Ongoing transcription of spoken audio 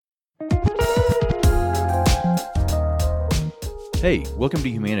Hey, welcome to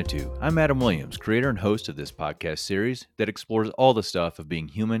Humanitude. I'm Adam Williams, creator and host of this podcast series that explores all the stuff of being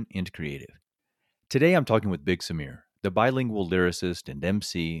human and creative. Today I'm talking with Big Samir, the bilingual lyricist and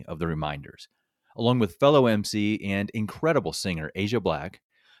MC of The Reminders. Along with fellow MC and incredible singer Asia Black,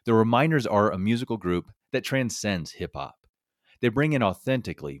 The Reminders are a musical group that transcends hip-hop. They bring an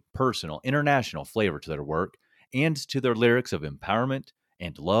authentically personal, international flavor to their work and to their lyrics of empowerment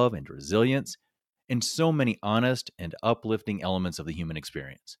and love and resilience, and so many honest and uplifting elements of the human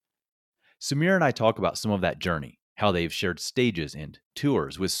experience. Samir and I talk about some of that journey, how they've shared stages and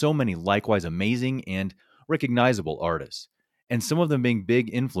tours with so many likewise amazing and recognizable artists, and some of them being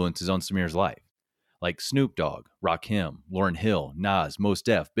big influences on Samir's life, like Snoop Dogg, Rakim, Lauryn Hill, Nas, Mos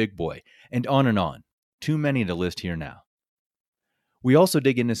Def, Big Boy, and on and on. Too many to list here now. We also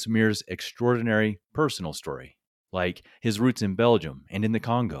dig into Samir's extraordinary personal story, like his roots in Belgium and in the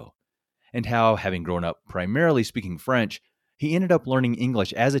Congo, and how, having grown up primarily speaking French, he ended up learning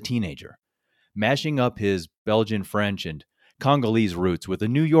English as a teenager, mashing up his Belgian French and Congolese roots with a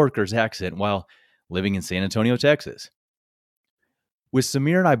New Yorker's accent while living in San Antonio, Texas. With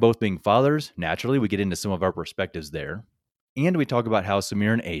Samir and I both being fathers, naturally we get into some of our perspectives there, and we talk about how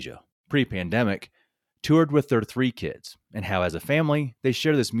Samir and Asia, pre-pandemic, toured with their 3 kids, and how as a family they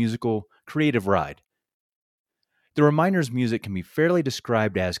share this musical, creative ride. The Reminders' music can be fairly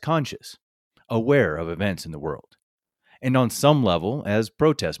described as conscious, aware of events in the world, and on some level as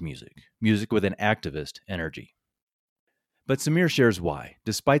protest music, music with an activist energy. But Samir shares why,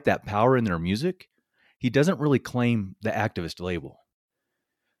 despite that power in their music, he doesn't really claim the activist label.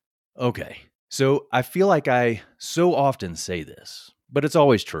 Okay, so I feel like I so often say this, but it's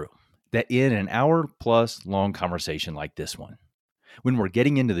always true, that in an hour-plus long conversation like this one, when we're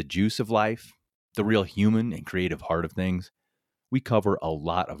getting into the juice of life, the real human and creative heart of things, we cover a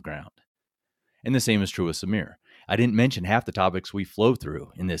lot of ground. And the same is true with Samir. I didn't mention half the topics we flow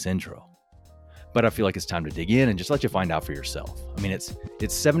through in this intro. But I feel like it's time to dig in and just let you find out for yourself. I mean, it's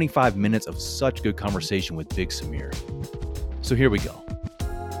 75 minutes of such good conversation with Big Samir. So here we go.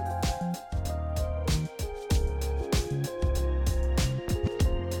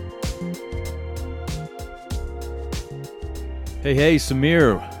 Hey,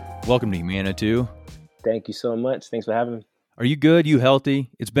 Samir. Welcome to Humanitude. Thank you so much. Thanks for having me. Are you good? You healthy?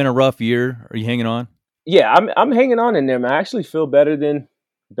 It's been a rough year. Are you hanging on? Yeah, I'm hanging on in there, man. I actually feel better than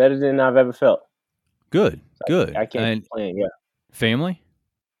I've ever felt. Good. I can't And complain. Yeah, family?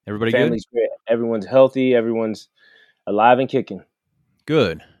 Everybody good? family's great. Everyone's healthy. Everyone's alive and kicking.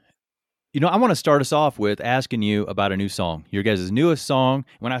 Good. I want to start us off with asking you about a new song, your guys' newest song.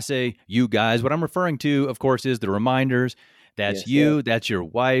 When I say you guys, what I'm referring to, of course, is The Reminders. That's Yes, you, sir. that's your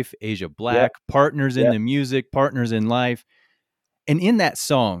wife, Asia Black, Yep, partners in yep, the music, partners in life. And in that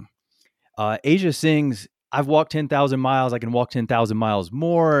song, Asia sings, I've walked 10,000 miles, I can walk 10,000 miles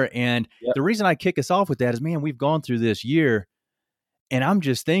more. And yep. the reason I kick us off with that is, man, we've gone through this year, and I'm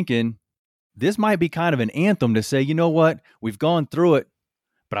just thinking this might be kind of an anthem to say, you know what, we've gone through it,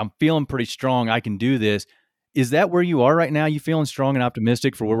 but I'm feeling pretty strong. I can do this. Is that where you are right now? You feeling strong and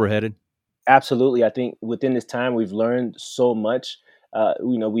optimistic for where we're headed? Absolutely. I think within this time we've learned so much.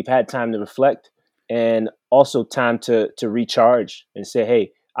 We've had time to reflect and also time to recharge and say,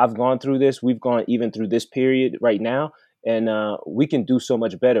 "Hey, I've gone through this. We've gone even through this period right now, and we can do so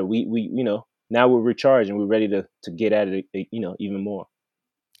much better. Now we're recharged and we're ready to get at it. Even more."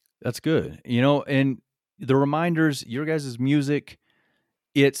 That's good. And the Reminders, your guys' music,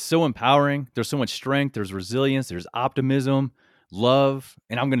 it's so empowering. There's so much strength. There's resilience. There's optimism, love,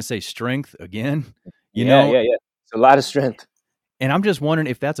 and I'm going to say strength again, you Yeah, know, yeah, yeah. It's a lot of strength. and I'm just wondering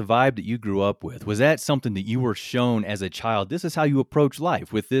if that's a vibe that you grew up with. Was that something that you were shown as a child? This is how you approach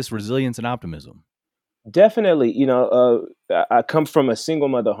life, with this resilience and optimism. Definitely. I come from a single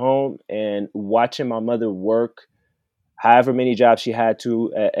mother home, and watching my mother work however many jobs she had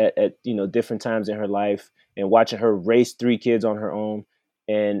to at different times in her life, and watching her raise 3 kids on her own,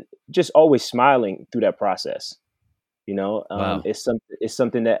 and just always smiling through that process. Wow. It's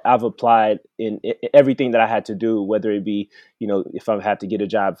something that I've applied in everything that I had to do, whether it be if I have to get a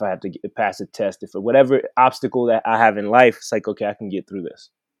job, if I have to pass a test, if whatever obstacle that I have in life, it's like, okay, I can get through this.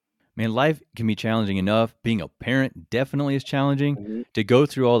 Man, life can be challenging enough. Being a parent definitely is challenging. Hmm. To go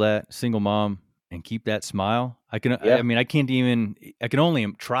through all that, single mom, and keep that smile. Yeah, I can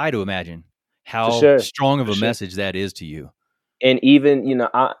only try to imagine for how sure, strong of for a sure. message that is to you. And even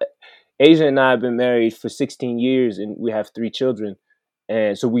Asia and I have been married for 16 years, and we have 3 children,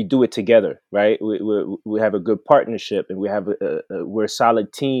 and so we do it together, right? We have a good partnership, and we're a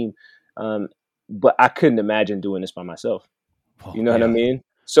solid team. Um, but I couldn't imagine doing this by myself. Oh, You know what I yeah. mean?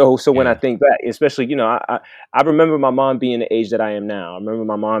 So when I Yeah. think back, especially, I remember my mom being the age that I am now. I remember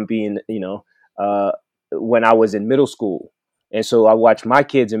my mom being, uh, when I was in middle school. And so I watched my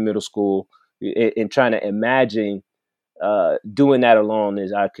kids in middle school, and trying to imagine doing that alone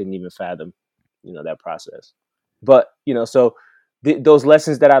is, I couldn't even fathom, that process. But, so those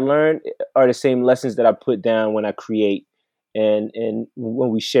lessons that I learned are the same lessons that I put down when I create, and when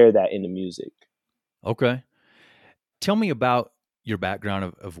we share that in the music. Okay. Tell me about your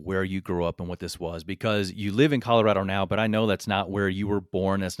background of where you grew up and what this was, because you live in Colorado now, but I know that's not where you were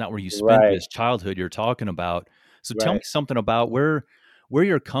born. That's not where you spent Right, this childhood you're talking about. So tell me right. something about where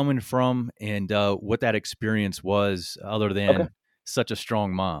you're coming from and what that experience was, other Okay. than such a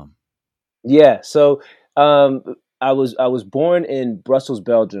strong mom. Yeah. So um, I was born in Brussels,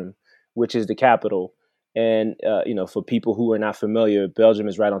 Belgium, which is the capital. And for people who are not familiar, Belgium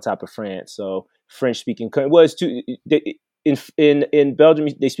is right on top of France. So French speaking well, it's two. In Belgium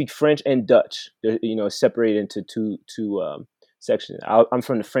they speak French and Dutch. They're, separated into two sections. I'm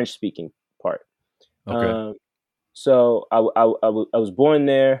from the French speaking part. Okay. Um, so I was born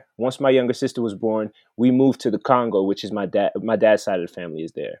there. Once my younger sister was born, we moved to the Congo, which is my dad's side of the family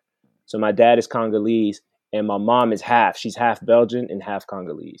is there. So my dad is Congolese, and my mom is half. She's half Belgian and half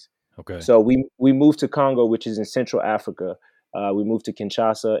Congolese. Okay. So we moved to Congo, which is in Central Africa. We moved to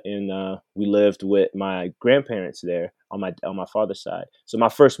Kinshasa, and we lived with my grandparents there on my father's side. So my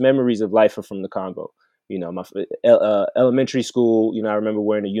first memories of life are from the Congo. My elementary school. I remember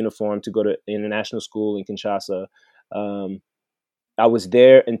wearing a uniform to go to international school in Kinshasa. Um, I was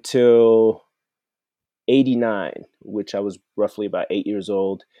there until '89, which I was roughly about 8 years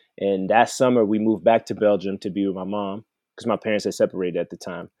old. And that summer, we moved back to Belgium to be with my mom because my parents had separated at the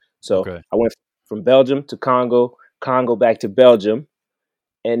time. So Okay. I went from Belgium to Congo, Congo back to Belgium.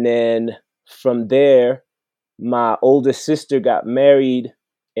 And then from there, my oldest sister got married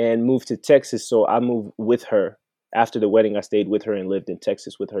and moved to Texas. So I moved with her. After the wedding, I stayed with her and lived in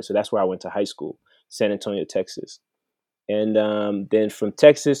Texas with her. So that's where I went to high school, San Antonio, Texas. And then from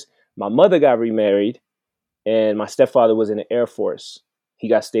Texas, my mother got remarried, and my stepfather was in the Air Force. He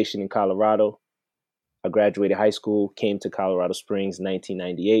got stationed in Colorado. I graduated high school, came to Colorado Springs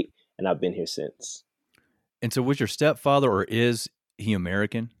 1998, and I've been here since. And so was your stepfather, or is he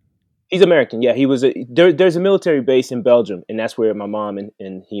American? He's American. Yeah, there's a military base in Belgium, and that's where my mom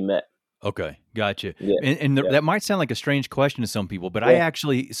and he met. Okay, gotcha. Yeah, And yeah, that might sound like a strange question to some people, but I yeah.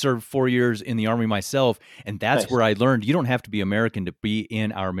 actually served 4 years in the Army myself, and that's Nice. where I learned you don't have to be American to be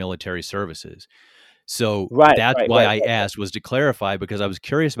in our military services. So Right, that's right, why right, I right, asked, was to clarify, because I was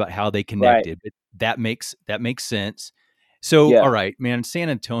curious about how they right. connected. But that makes sense. So, all Yeah, right, man, San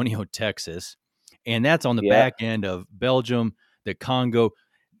Antonio, Texas, and that's on the yeah, back end of Belgium, the Congo.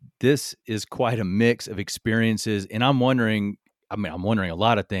 This is quite a mix of experiences, and I'm wondering a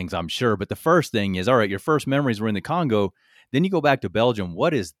lot of things, I'm sure, but the first thing is, all right, your first memories were in the Congo, then you go back to Belgium.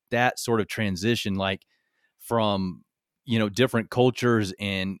 What is that sort of transition like from, different cultures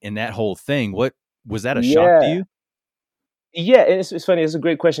and that whole thing? What was that a shock to yeah. you? Yeah, and it's funny. It's a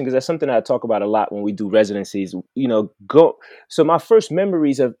great question because that's something I talk about a lot when we do residencies. Go. So my first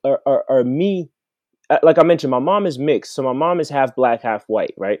memories are me. Like I mentioned, my mom is mixed. So my mom is half black, half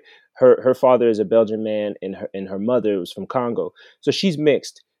white. Right. Her father is a Belgian man, and her mother was from Congo. So she's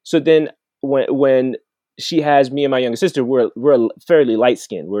mixed. So then when she has me and my younger sister, we're fairly light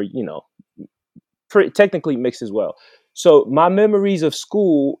skinned. We're technically mixed as well. So my memories of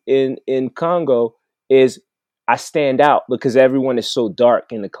school in Congo is I stand out because everyone is so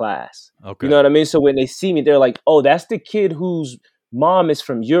dark in the class. You know Okay. what I mean? So when they see me, they're like, "Oh, that's the kid whose mom is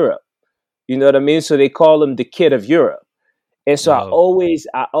from Europe." You know what I mean? So they call him the kid of Europe. And so I Oh, always,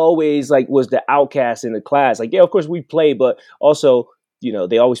 I always like was the outcast in the class. Like, yeah, of course we play, but also,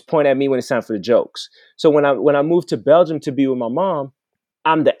 they always point at me when it's time for the jokes. So when I moved to Belgium to be with my mom,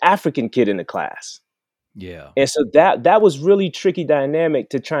 I'm the African kid in the class. yeah. And so that was really tricky dynamic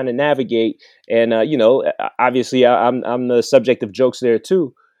to trying to navigate. And obviously I'm the subject of jokes there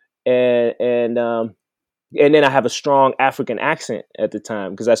too. And then I have a strong African accent at the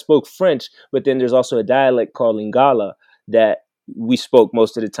time because I spoke French, but then there's also a dialect called Lingala that we spoke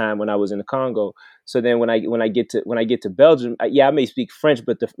most of the time when I was in the Congo. So then when I get to Belgium, yeah, I may speak French,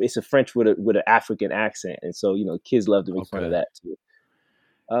 but it's a French with an African accent, and so kids love to make fun of Okay. that too.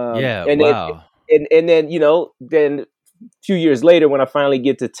 Um, Yeah. and then Wow. then few years later, when I finally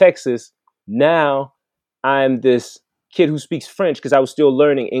get to Texas, now I'm this kid who speaks French because I was still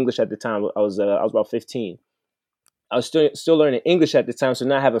learning English at the time. I was about 15. I was still learning English at the time, so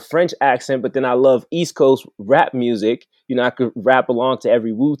now I have a French accent. But then I love East Coast rap music. I could rap along to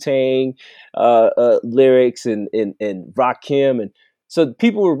every Wu Tang lyrics and Rakim, and So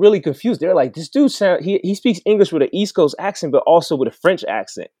people were really confused. They're like, this dude he speaks English with an East Coast accent, but also with a French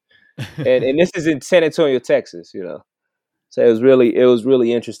accent. And this is in San Antonio, Texas, you know. So it was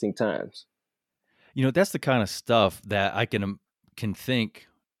really interesting times. You know, that's the kind of stuff that I can think,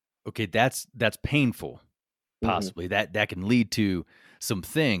 okay, that's painful, Hmm. possibly. That can lead to some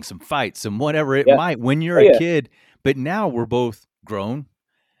things, some fights, some whatever it Yeah. might when you're Oh a yeah. kid. But now we're both grown,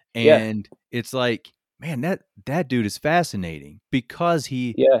 Yeah. and it's like, man, that dude is fascinating because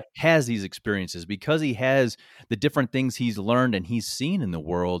he Yeah. has these experiences, because he has the different things he's learned and he's seen in the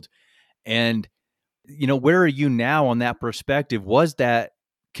world. And you know, where are you now on that perspective? Was that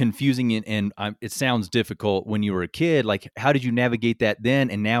confusing and it sounds difficult when you were a kid? Like, how did you navigate that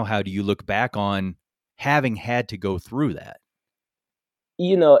then? And now, how do you look back on having had to go through that?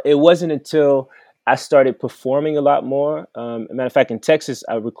 You know, it wasn't until I started performing a lot more. As a matter of fact, in Texas,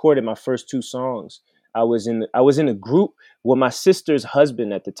 I recorded my first two songs. I was in a group with my sister's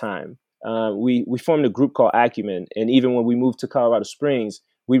husband at the time. We formed a group called Acumen, and even when we moved to Colorado Springs,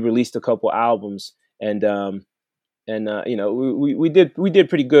 we released a couple albums, and you know, we did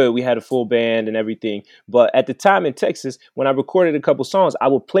pretty good. We had a full band and everything. But at the time in Texas, when I recorded a couple songs, I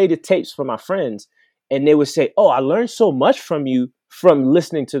would play the tapes for my friends, and they would say, "Oh, I learned so much from you from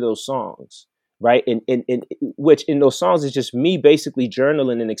listening to those songs." Right. And which in those songs is just me basically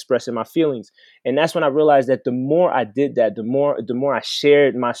journaling and expressing my feelings. And that's when I realized that the more I did that, the more I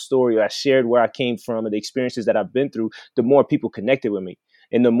shared my story, or I shared where I came from and the experiences that I've been through, the more people connected with me,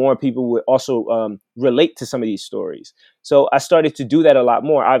 and the more people would also relate to some of these stories. So I started to do that a lot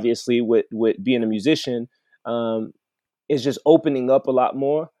more. Obviously, with being a musician, um, it's just opening up a lot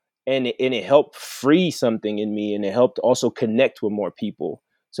more, and it helped free something in me, and it helped also connect with more people.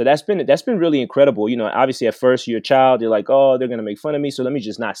 So that's been really incredible. You know, obviously at first you're a child, you're like, oh, they're gonna make fun of me, so let me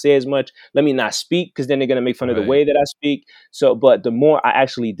just not say as much. Let me not speak because then they're gonna make fun of the Right. way that I speak. So, but the more I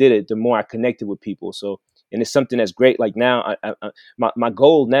actually did it, the more I connected with people. So, and it's something that's great. Like now, my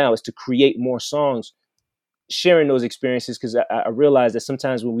goal now is to create more songs sharing those experiences, because I realize that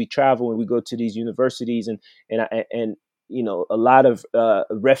sometimes when we travel and we go to these universities and you know, a lot of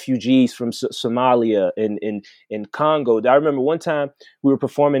refugees from Somalia and in Congo. I remember one time we were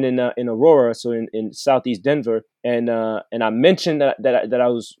performing in Aurora, so in southeast Denver, and I mentioned that I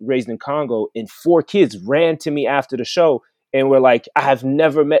was raised in Congo, and four kids ran to me after the show and were like, I have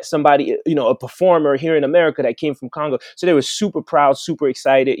never met somebody, you know, a performer here in America that came from Congo. So they were super proud, super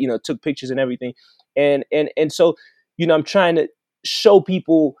excited, you know, took pictures and everything. And so, you know, I'm trying to show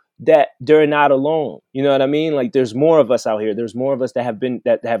people that they're not alone. You know what I mean? Like there's more of us out here. There's more of us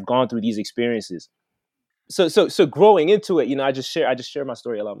that have gone through these experiences. So growing into it, you know, I just share my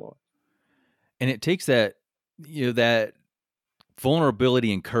story a lot more. And it takes that, you know, that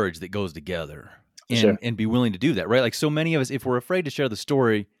vulnerability and courage that goes together, For sure. and be willing to do that, right? Like so many of us, if we're afraid to share the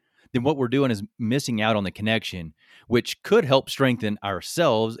story, then what we're doing is missing out on the connection, which could help strengthen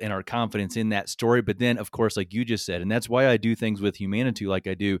ourselves and our confidence in that story. But then, of course, like you just said, and that's why I do things with Humanity like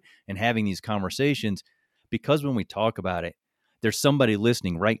I do, and having these conversations, because when we talk about it, there's somebody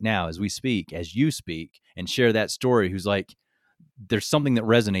listening right now as we speak, as you speak and share that story, who's like, there's something that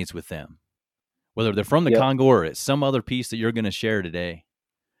resonates with them, whether they're from the Yep. Congo or it's some other piece that you're going to share today,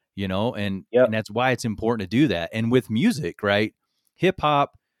 you know, and Yep. that's why it's important to do that. And with music, right? Hip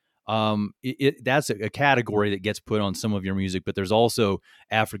hop, that's a category that gets put on some of your music, but there's also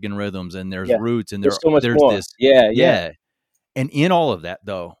African rhythms and there's Yeah. roots and There's so much there's more. this, Yeah. Yeah. yeah. And in all of that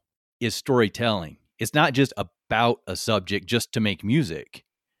though is storytelling. It's not just about a subject just to make music.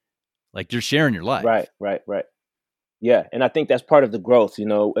 Like you're sharing your Right. life. Right. Right. Yeah, and I think that's part of the growth, you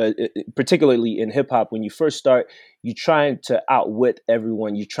know, particularly in hip hop. When you first start, you're trying to outwit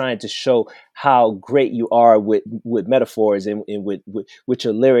everyone. You're trying to show how great you are with metaphors and with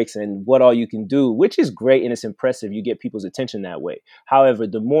your lyrics and what all you can do, which is great and it's impressive. You get people's attention that way. However,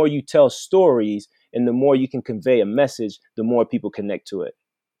 the more you tell stories and the more you can convey a message, the more people connect to it.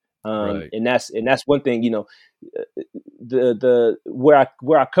 Right. And that's one thing, you know, the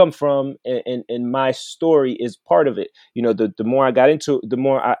where I come from and my story is part of it. You know, the more I got into, the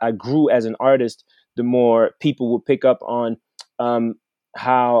more I grew as an artist, the more people would pick up on um,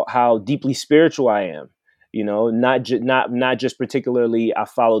 how deeply spiritual I am. You know, not just particularly I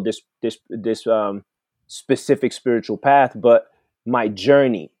follow this specific spiritual path, but my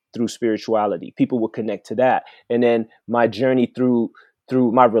journey through spirituality. People will connect to that, and then my journey through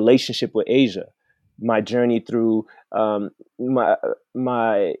my relationship with Asia, my journey through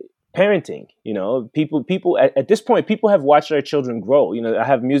my parenting. You know, people at this point, people have watched their children grow. You know, I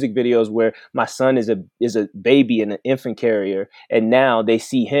have music videos where my son is a baby in an infant carrier, and now they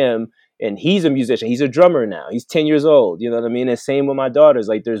see him and he's a musician. He's a drummer now. He's 10 years old. You know what I mean? And same with my daughters.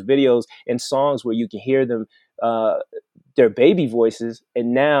 Like there's videos and songs where you can hear them, their baby voices,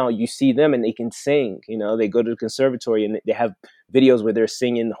 and now you see them and they can sing. You know, they go to the conservatory and they have videos where they're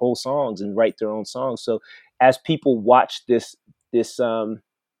singing whole songs and write their own songs. So as people watch this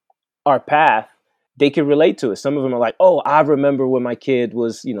our path, they can relate to it. Some of them are like, oh, I remember when my kid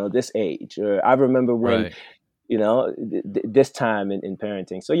was, this age, or I remember when, Right. this time in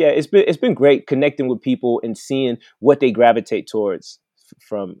parenting. So yeah, it's been great connecting with people and seeing what they gravitate towards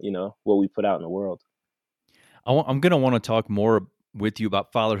from, what we put out in the world. I'm going to want to talk more with you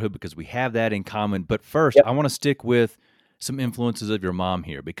about fatherhood because we have that in common. But first, Yep. I want to stick with some influences of your mom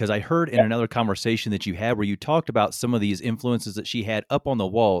here because I heard in Yep. another conversation that you had where you talked about some of these influences that she had up on the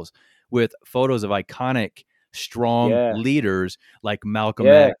walls with photos of iconic, strong Yeah. leaders like Malcolm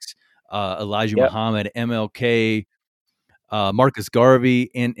Yeah. X, Elijah Yep. Muhammad, MLK, Marcus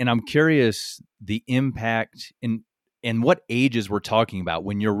Garvey, and I'm curious the impact in what ages we're talking about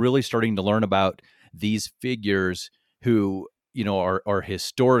when you're really starting to learn about these figures who are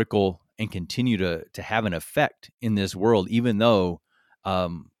historical and continue to have an effect in this world, even though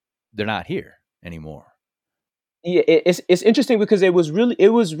they're not here anymore. Yeah, it's interesting because it was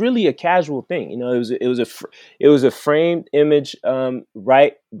really a casual thing. It was a framed image,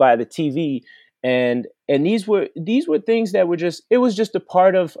 right by the TV, and these were things that were just, it was just a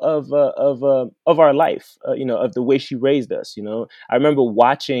part of our life, of the way she raised us. I remember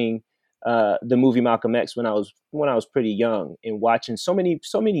watching the movie Malcolm X when I was pretty young, and watching so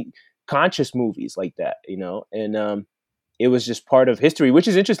many conscious movies like that. And it was just part of history, which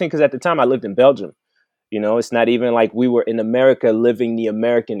is interesting because at the time I lived in Belgium. It's not even like we were in America living the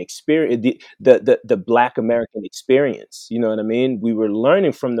American experience, the Black American experience. You know what I mean? We were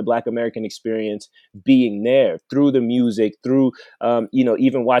learning from the Black American experience, being there through the music, through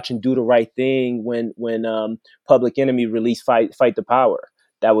even watching "Do the Right Thing" when Public Enemy released "Fight the Power."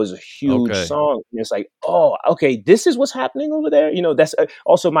 That was a huge Okay. song. And it's like, oh, okay, this is what's happening over there. That's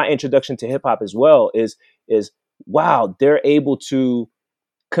also my introduction to hip hop as well. Is wow, they're able to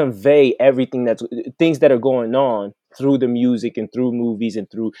convey everything that's things that are going on through the music and through movies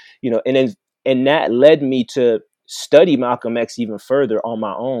and through and that led me to study Malcolm X even further on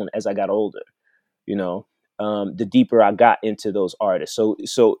my own as I got older. you know the deeper I got into those artists.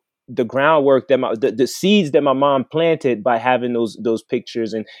 So the groundwork that the seeds that my mom planted by having those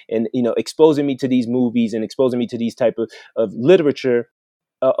pictures and exposing me to these movies and exposing me to these type of literature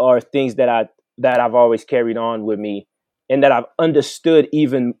are things that I've always carried on with me, and that I've understood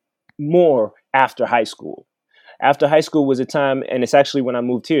even more after high school. After high school was a time, and it's actually when I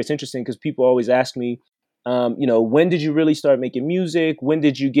moved here. It's interesting because people always ask me, when did you really start making music? When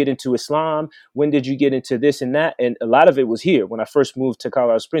did you get into Islam? When did you get into this and that? And a lot of it was here when I first moved to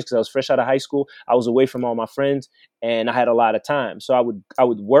Colorado Springs because I was fresh out of high school. I was away from all my friends, and I had a lot of time. So I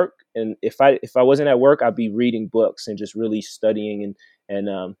would work, and if I wasn't at work, I'd be reading books and just really studying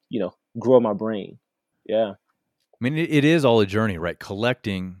and grow my brain. Yeah. I mean, it is all a journey, right?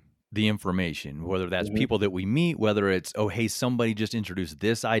 Collecting the information, whether that's Hmm. people that we meet, whether it's, oh, hey, somebody just introduced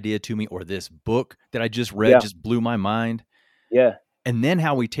this idea to me, or this book that I just read Yeah. just blew my mind. Yeah. And then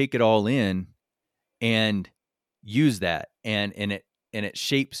how we take it all in and use that and it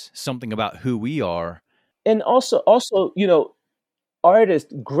shapes something about who we are. And also,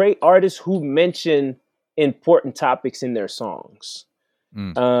 artists, great artists who mention important topics in their songs.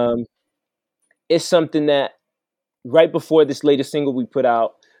 Mm, Um, it's something that right before this latest single we put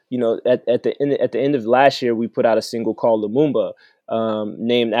out, at the end of last year, we put out a single called Lumumba,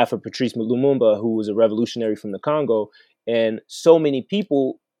 named after Patrice Lumumba, who was a revolutionary from the Congo. And so many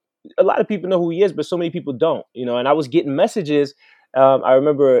people, a lot of people know who he is, but so many people don't. And I was getting messages. I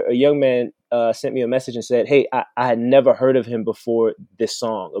remember a young man sent me a message and said, "Hey, I had never heard of him before this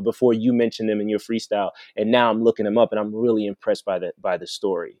song, or before you mentioned him in your freestyle, and now I'm looking him up, and I'm really impressed by the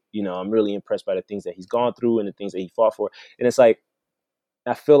story. I'm really impressed by the things that he's gone through and the things that he fought for." And it's like,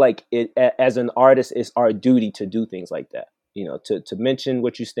 I feel like as an artist, it's our duty to do things like that. To mention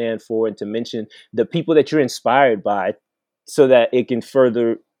what you stand for, and to mention the people that you're inspired by, so that it can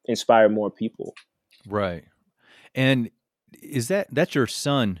further inspire more people. right. And that's your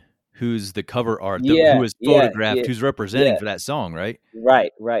son who's the cover art, who Yeah, is yeah, photographed, yeah, who's representing yeah. for that song, right?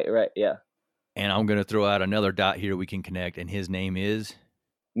 Right, right, right. Yeah, And I'm gonna throw out another dot here we can connect, and his name is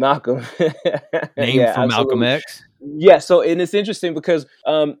Malcolm. named Yeah, for Malcolm absolutely. X. Yeah. So, and it's interesting because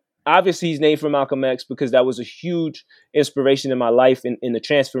obviously he's named for Malcolm X because that was a huge inspiration in my life, in the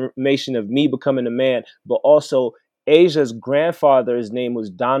transformation of me becoming a man. But also, Asia's grandfather's name was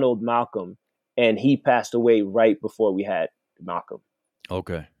Donald Malcolm, and he passed away right before we had Malcolm.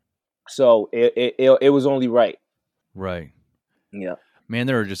 Okay. So it was only right. Right. Yeah. Man,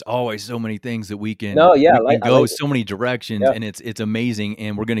 there are just always so many things that No, yeah, we can I go like it. so many directions, Yeah. and it's amazing,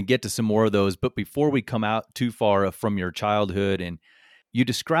 and we're gonna get to some more of those. But before we come out too far from your childhood, and you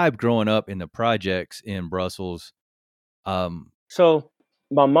described growing up in the projects in Brussels. Um, So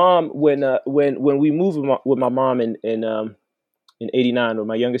my mom, when we moved with my mom in '89, when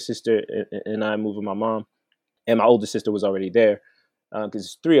my younger sister and I moved with my mom, and my older sister was already there, because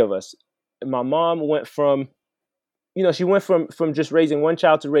it's three of us. And my mom went from, she went from just raising one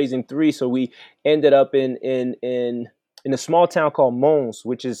child to raising three. So we ended up in a small town called Mons,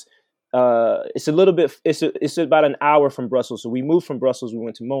 which is it's a little bit it's about an hour from Brussels. So we moved from Brussels, we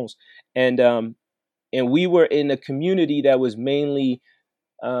went to Mons, and we were in a community that was mainly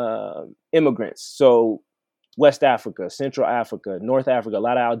immigrants. So West Africa, Central Africa, North Africa, a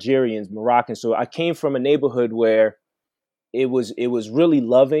lot of Algerians, Moroccans. So I came from a neighborhood where it was really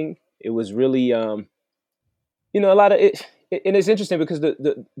loving. It was really a lot of it. And it's interesting because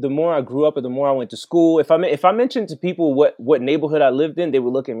the more I grew up and the more I went to school, if I mentioned to people what neighborhood I lived in, they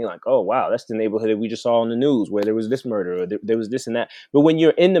would look at me like, oh wow, that's the neighborhood that we just saw on the news where there was this murder or there was this and that. But when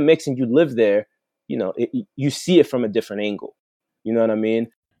you're in the mix and you live there, you see it from a different angle. You know what I mean?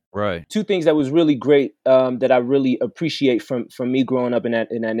 right. Two things that was really great, that I really appreciate from me growing up in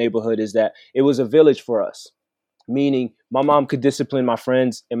that neighborhood is that it was a village for us. Meaning, my mom could discipline my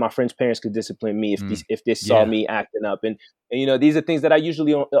friends, and my friends' parents could discipline me Mm, if they saw yeah. me acting up. And these are things that I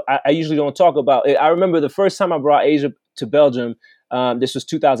usually don't talk about. I remember the first time I brought Asia to Belgium. This was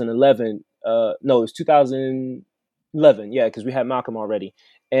 2011. No, it was 2011. Yeah, because we had Malcolm already,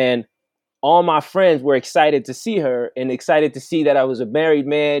 and all my friends were excited to see her and excited to see that I was a married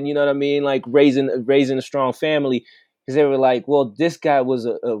man, you know what I mean? Like raising a strong family. Because they were like, well, this guy was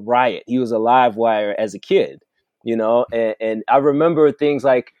a riot. He was a live wire as a kid, And I remember things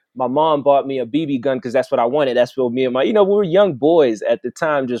like my mom bought me a BB gun because that's what I wanted. That's what me and we were young boys at the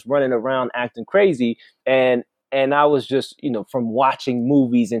time, just running around acting crazy. And I was just, from watching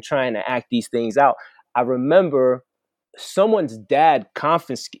movies and trying to act these things out. I remember someone's dad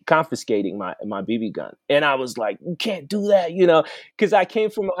confiscating my BB gun, and I was like, you can't do that, because I came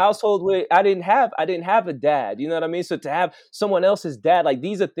from a household where I didn't have a dad, you know what I mean? So to have someone else's dad, like,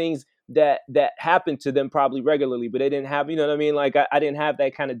 these are things that happened to them probably regularly, but they didn't have, you know what I mean? Like, I didn't have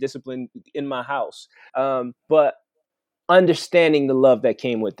that kind of discipline in my house, but understanding the love that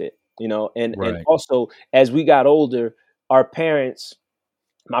came with it, and Right. also as we got older, our parents,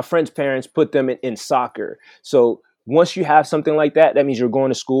 my friends' parents, put them in soccer. So once you have something like that, that means you're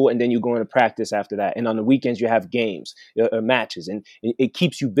going to school and then you're going to practice after that. And on the weekends, you have games, matches, and it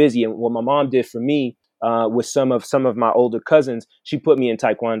keeps you busy. And what my mom did for me, with some of my older cousins, she put me in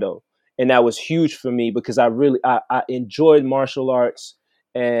Taekwondo, and that was huge for me because I enjoyed martial arts,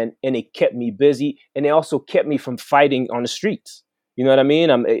 and it kept me busy, and it also kept me from fighting on the streets. You know what I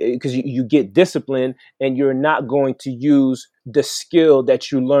mean? Because you get disciplined, and you're not going to use the skill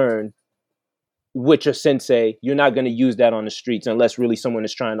that you learn with your sensei. You're not going to use that on the streets unless really someone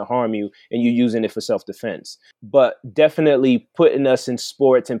is trying to harm you and you're using it for self-defense. But definitely putting us in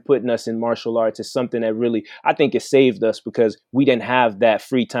sports and putting us in martial arts is something that really, I think, it saved us because we didn't have that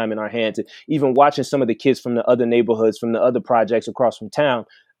free time in our hands. And even watching some of the kids from the other neighborhoods, from the other projects across from town,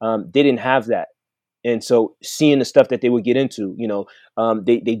 they didn't have that. And so seeing the stuff that they would get into,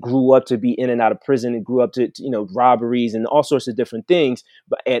 they grew up to be in and out of prison, and grew up to robberies and all sorts of different things.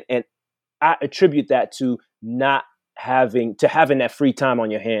 But and I attribute that to not having that free time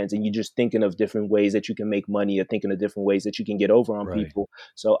on your hands, and you just thinking of different ways that you can make money, or thinking of different ways that you can get over on Right. people.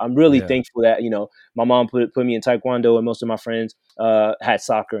 So I'm really Yeah. thankful that my mom put me in Taekwondo, and most of my friends had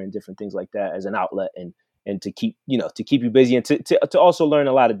soccer and different things like that as an outlet, and to keep you busy, and to also learn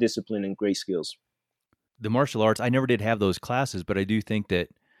a lot of discipline and great skills. The martial arts, I never did have those classes, but I do think that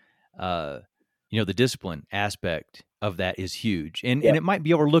uh, the discipline aspect of that is huge, and Yeah. it might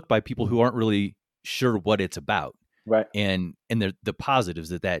be overlooked by people who aren't really sure what it's about, Right. and the positives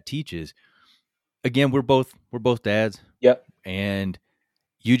that teaches. Again, we're both dads, Yep. and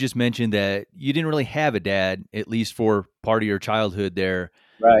you just mentioned that you didn't really have a dad, at least for part of your childhood there,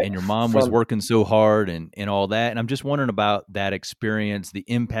 Right. and your mom was From working so hard and all that. And I'm just wondering about that experience, the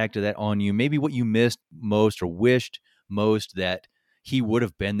impact of that on you, maybe what you missed most or wished most that he would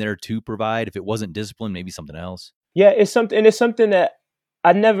have been there to provide if it wasn't discipline, maybe something else. Yeah, it's something that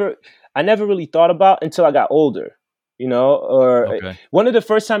I never I never really thought about until I got older. Or Okay. one of the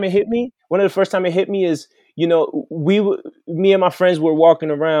first time it hit me is, me and my friends were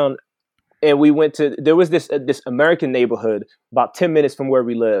walking around, and we went to there was this American neighborhood about 10 minutes from where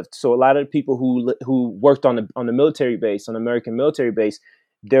we lived. So a lot of people who worked on the military base, on the American military base,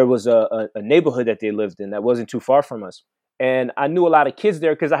 there was a neighborhood that they lived in that wasn't too far from us, and I knew a lot of kids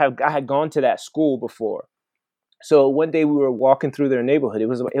there because I had gone to that school before. So one day we were walking through their neighborhood. It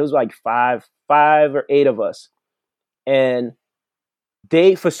was like five or eight of us, and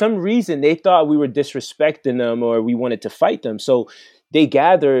they, for some reason, they thought we were disrespecting them or we wanted to fight them. So they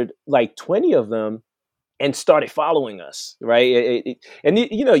gathered like 20 of them and started following us, right? And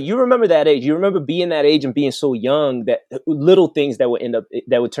you remember that age. You remember being that age and being so young that little things that would end up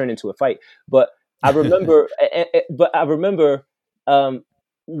that would turn into a fight. But I remember, um,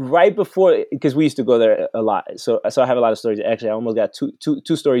 right before, because we used to go there a lot. So I have a lot of stories. Actually, I almost got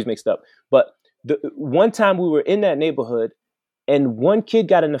two stories mixed up. But the one time we were in that neighborhood, and one kid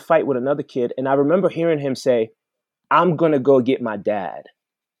got in a fight with another kid, and I remember hearing him say, "I'm gonna go get my dad."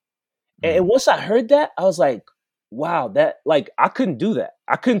 And Mm, once I heard that, I was like, wow, that, like, I couldn't do that.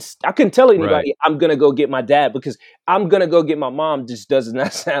 I couldn't tell right. anybody I'm gonna go get my dad, because I'm gonna go get my mom just does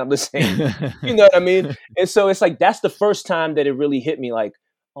not sound the same. You know what I mean? And so it's like that's the first time that it really hit me, like,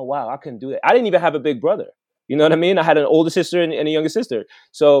 oh wow, I couldn't do that. I didn't even have a big brother. You know what I mean? I had an older sister and a younger sister.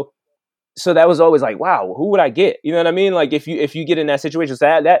 So that was always like, wow, who would I get? You know what I mean? Like if you get in that situation,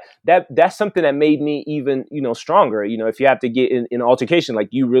 so that's something that made me even stronger. If you have to get in an altercation, like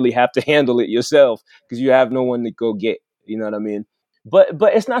you really have to handle it yourself because you have no one to go get. You know what I mean? But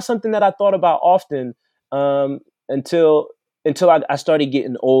it's not something that I thought about often, until I started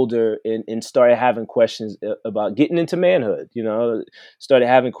getting older and started having questions about getting into manhood. Started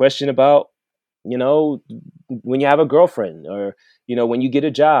having question about you know when you have a girlfriend, or when you get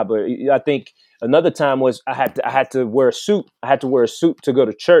a job. Or I think another time was I had to wear a suit. I had to wear a suit to go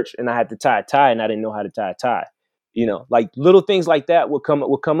to church, and I had to tie a tie, and I didn't know how to tie a tie. Like little things like that would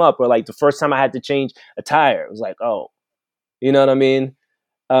come up. Or like the first time I had to change a tire, it was like, oh, you know what I mean.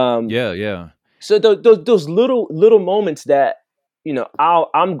 um Yeah, yeah. so those little moments that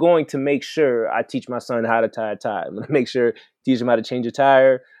I'm going to make sure I teach my son how to tie a tie. I'm going to make sure teach him how to change a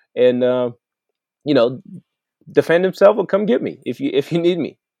tire, and you know defend himself, or come get me if you need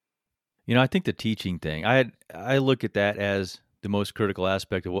me. I think the teaching thing, I look at that as the most critical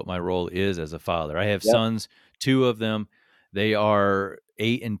aspect of what my role is as a father. I have Yep. sons, two of them. They are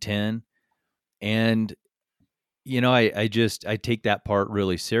 8 and 10, and I take that part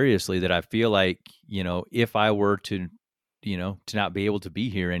really seriously, that I feel like, if I were to not be able to be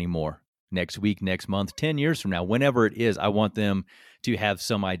here anymore next week, next month, 10 years from now, whenever it is, I want them to have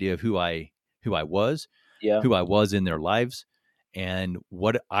some idea of who I was, Yeah. who I was in their lives, and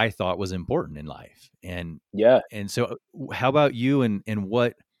what I thought was important in life. Yeah. And so, how about you, and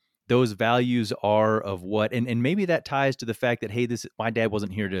what those values are of what, and maybe that ties to the fact that, hey, this my dad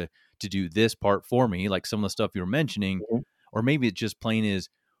wasn't here to do this part for me, like some of the stuff you were mentioning, Mhm. or maybe it just plain is,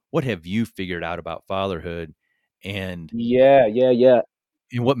 what have you figured out about fatherhood, and Yeah. Yeah. Yeah.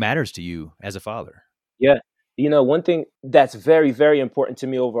 what matters to you as a father? Yeah. One thing that's very, very important to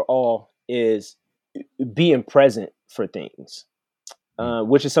me overall is being present for things, Mm,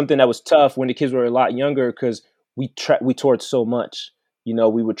 which is something that was tough when the kids were a lot younger, because we toured so much.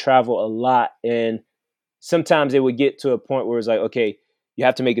 We would travel a lot, and sometimes it would get to a point where it's like, okay, you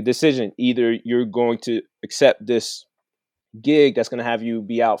have to make a decision. Either you're going to accept this gig that's going to have you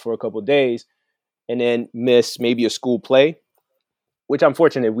be out for a couple of days and then miss maybe a school play, which I'm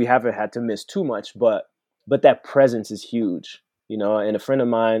fortunate we haven't had to miss too much, but that presence is huge. And a friend of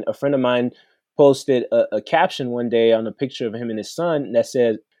mine posted a caption one day on a picture of him and his son that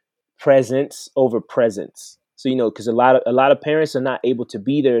said presence over presence. So because a lot of parents are not able to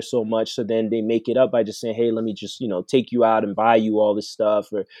be there so much, so then they make it up by just saying, hey, let me just take you out and buy you all this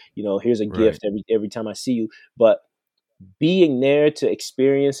stuff, or here's a right. gift every time I see you. But being there to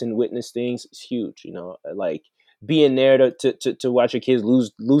experience and witness things is huge. Like being there to watch your kids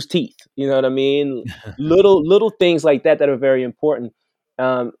lose teeth. You know what I mean? Little things like that are very important.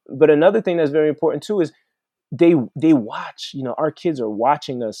 But another thing that's very important too is they watch. Our kids are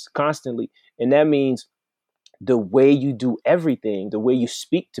watching us constantly, and that means the way you do everything, the way you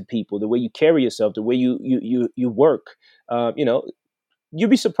speak to people, the way you carry yourself, the way you work. You know, you'd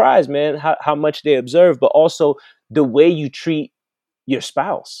be surprised, man, how much they observe, but also the way you treat your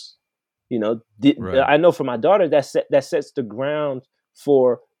spouse. Right. I know for my daughter that sets the ground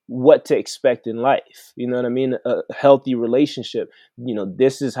for what to expect in life. You know what I mean? A healthy relationship.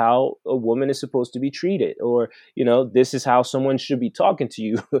 This is how a woman is supposed to be treated, or this is how someone should be talking to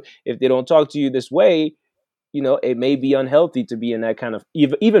you. If they don't talk to you this way, it may be unhealthy to be in that kind of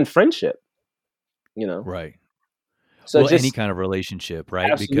even friendship. You know, Right. so Well, any just kind of relationship,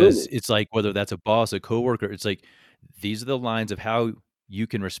 right? Because absolutely. it's like, whether that's a boss, a coworker, it's like, these are the lines of how you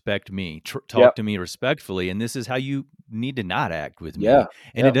can respect me, talk Yep. to me respectfully, and this is how you need to not act with Yeah. me.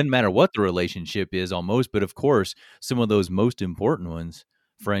 And it Yeah. doesn't matter what the relationship is almost, but of course, some of those most important ones,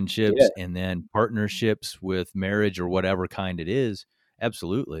 Yeah. friendships and then partnerships with marriage or whatever kind it is,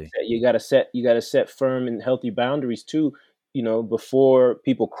 absolutely. You got to set firm and healthy boundaries too, before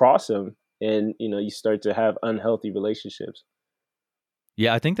people cross them, and you start to have unhealthy relationships.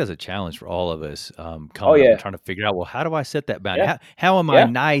 Yeah, I think that's a challenge for all of us, Oh coming up and yeah. trying to figure out, well, how do I set that boundary? Yeah. How am I Yeah.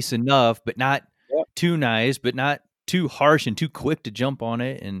 nice enough, but not Yeah. too nice, but not too harsh and too quick to jump on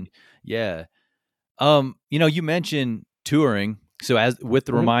it? And yeah, you mentioned touring, so as with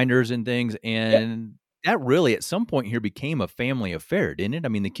the Mhm. reminders and things, Yep. and that really at some point here became a family affair, didn't it? I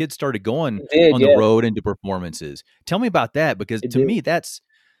mean, the kids started going It did. on the Yeah. road into performances. Tell me about that because It to did. me, that's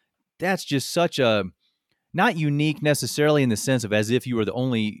just such a not unique necessarily in the sense of as if you were the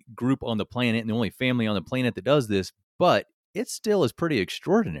only group on the planet and the only family on the planet that does this, but it still is pretty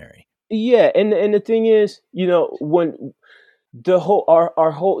extraordinary. Yeah, and the thing is, when the whole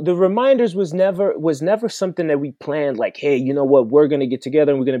our whole the reminders was never something that we planned, like, hey, you know what, we're gonna get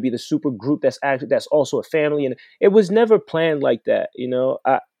together and we're gonna be the super group that's also a family, and it was never planned like that.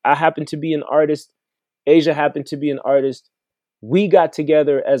 I happen to be an artist. Asia happened to be an artist. We got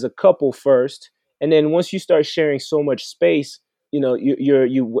together as a couple first, and then once you start sharing so much space,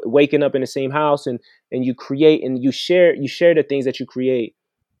 waking up in the same house, and you create and you share the things that you create.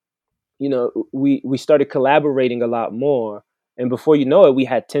 We started collaborating a lot more, and before you know it, we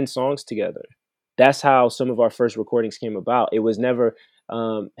had 10 songs together. That's how some of our first recordings came about. It was never,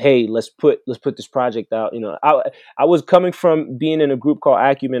 hey, let's put this project out. I was coming from being in a group called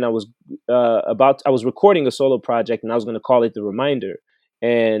Acumen. I was recording a solo project, and I was going to call it The Reminder.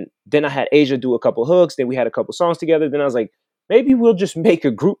 And then I had Asia do a couple hooks. Then we had a couple songs together. Then I was like, maybe we'll just make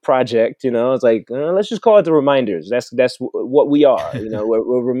a group project. It's like, let's just call it The Reminders. That's what we are.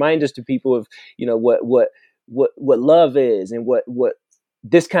 We're reminders to people of what love is, and what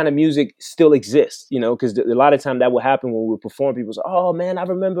this kind of music still exists. Because a lot of time that will happen when we perform. People say, oh man, I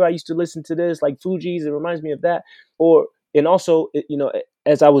remember I used to listen to this, like Fugees. It reminds me of that. Or and also,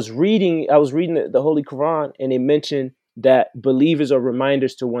 as I was reading the Holy Quran, and it mentioned that believers are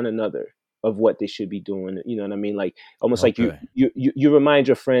reminders to one another of what they should be doing. You know what I mean? Like, almost like you Okay. you you, you remind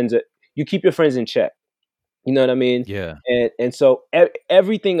your friends that you keep your friends in check. You know what I mean? Yeah. And so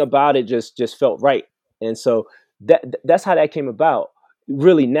everything about it just felt right. And so that's how that came about.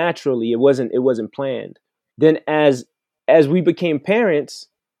 Really naturally. It wasn't planned. Then as we became parents,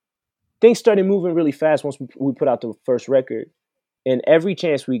 things started moving really fast once we put out the first record. And every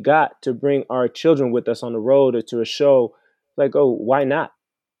chance we got to bring our children with us on the road or to a show, like, oh, why not?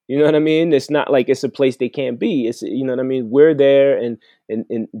 You know what I mean? It's not like it's a place they can't be. It's, you know what I mean? We're there, and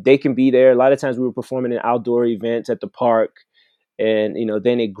they can be there. A lot of times we were performing in outdoor events at the park, and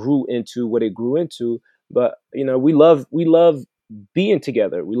then it grew into what it grew into. But we love being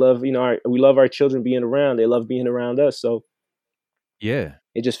together. We love our children being around. They love being around us. So Yeah.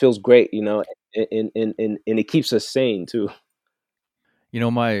 it just feels great, and it keeps us sane too.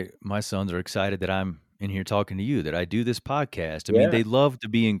 My sons are excited that I'm in here talking to you, that I do this podcast. I mean, Yeah. they love to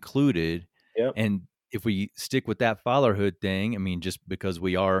be included. Yep. And if we stick with that fatherhood thing, I mean, just because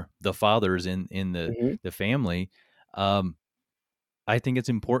we are the fathers in Hmm. the family, um, I think it's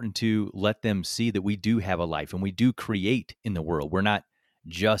important to let them see that we do have a life and we do create in the world. We're not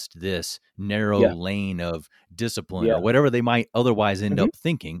just this narrow Yeah. lane of discipline or Yeah. whatever they might otherwise end Hmm. up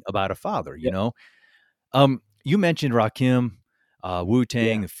thinking about a father, Yeah. You mentioned Rakim, Wu Yeah.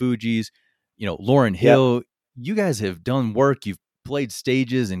 Tang, the Fugees, Lauren Yeah. Hill. You guys have done work. You've played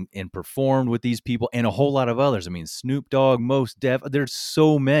stages and performed with these people and a whole lot of others. I mean, Snoop Dogg, Most Def. There's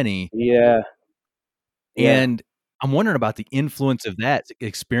so many, Yeah. Yeah. and I'm wondering about the influence of that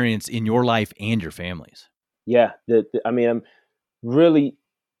experience in your life and your family's. Yeah. I mean, I'm really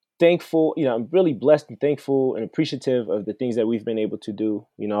thankful. I'm really blessed and thankful and appreciative of the things that we've been able to do.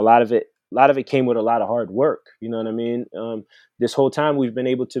 A lot of it came with a lot of hard work. You know what I mean? This whole time we've been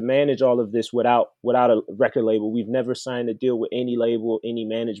able to manage all of this without a record label. We've never signed a deal with any label, any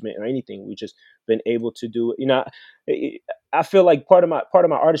management, or anything. We've just been able to do it. I feel like part of my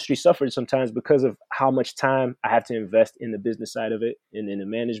artistry suffered sometimes because of how much time I have to invest in the business side of it and in the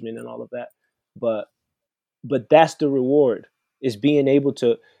management and all of that. But that's the reward, is being able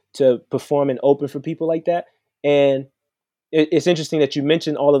to perform and open for people like that. And it's interesting that you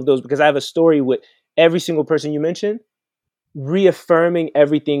mentioned all of those, because I have a story with every single person you mentioned, reaffirming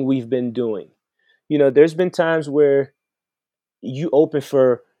everything we've been doing. There's been times where you open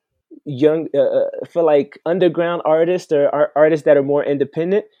for for like underground artists, or artists that are more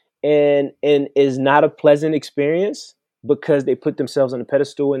independent, and is not a pleasant experience. because they put themselves on a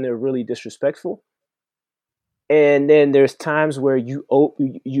pedestal and they're really disrespectful. And then there's times where you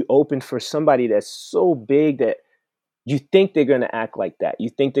open for somebody that's so big that you think they're going to act like that. You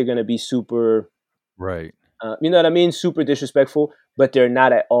think they're going to be super, Right. you know what I mean? Super disrespectful, but they're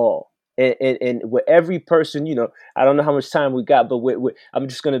not at all. And with every person, I don't know how much time we got, but I'm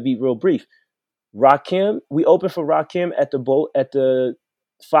just going to be real brief. Rakim, we opened for Rakim at the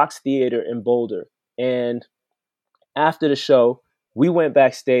Fox Theater in Boulder. And after the show, we went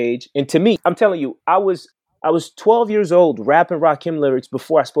backstage. And to me, I'm telling you, I was 12 years old rapping Rakim lyrics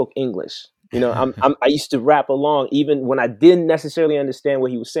before I spoke English. I used to rap along even when I didn't necessarily understand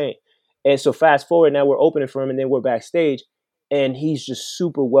what he was saying. And so fast forward, now we're opening for him, and then we're backstage, and he's just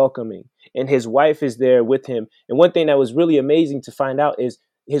super welcoming. And his wife is there with him. And one thing that was really amazing to find out is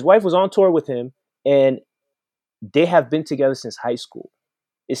his wife was on tour with him, and they have been together since high school.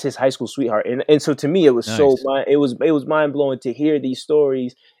 It's his high school sweetheart. And so to me, it was Nice. it was mind blowing to hear these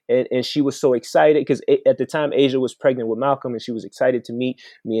stories. And she was so excited because at the time Asia was pregnant with Malcolm, and she was excited to meet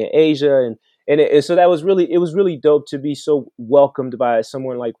me and Asia. And so it was really dope to be so welcomed by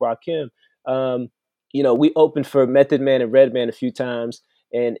someone like Rakim. Um, we opened for Method Man and Redman a few times,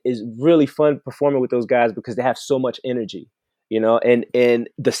 and it's really fun performing with those guys because they have so much energy.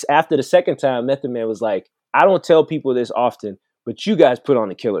 After the second time, Method Man was like, I don't tell people this often, but you guys put on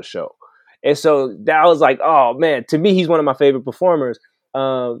a killer show. And so that was like, oh man, to me, he's one of my favorite performers.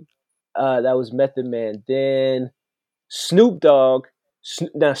 Um, that was Method Man. Then Snoop Dogg.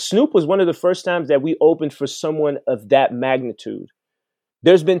 Now, Snoop was one of the first times that we opened for someone of that magnitude.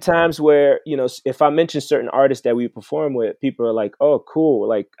 There's been times where, if I mention certain artists that we perform with, people are like, oh, cool.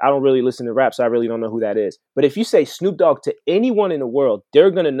 Like, I don't really listen to rap, so I really don't know who that is. But if you say Snoop Dogg to anyone in the world, they're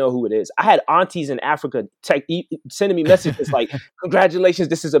going to know who it is. I had aunties in Africa sending me messages like, congratulations,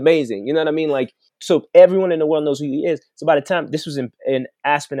 this is amazing. You know what I mean? Like, so everyone in the world knows who he is. So by the time this was in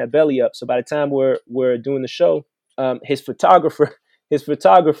Aspen at Belly Up, so by the time we're doing the show, his photographer,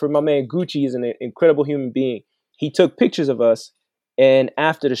 my man Gucci, is an incredible human being. He took pictures of us, and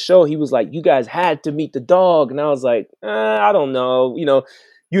after the show, he was like, "You guys had to meet the dog." And I was like, I don't know.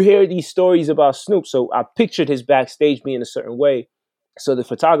 You hear these stories about Snoop, so I pictured his backstage being a certain way. So the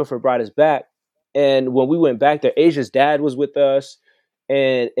photographer brought us back, and when we went back there, Asia's dad was with us,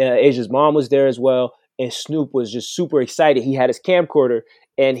 and Asia's mom was there as well. And Snoop was just super excited. He had his camcorder,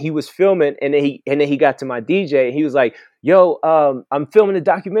 and he was filming. And then he got to my DJ, and he was like, "Yo, I'm filming a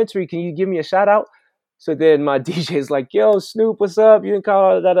documentary. Can you give me a shout out?" So then my DJ is like, "Yo, Snoop, what's up? You didn't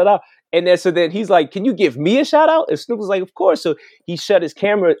call da da da." And then he's like, "Can you give me a shout out?" And Snoop was like, "Of course." So he shut his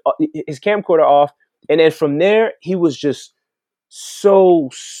camcorder off, and then from there he was just so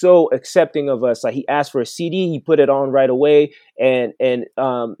accepting of us. Like, he asked for a CD, he put it on right away, and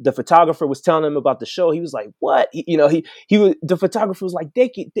the photographer was telling him about the show. He was like, "What?" The photographer was like,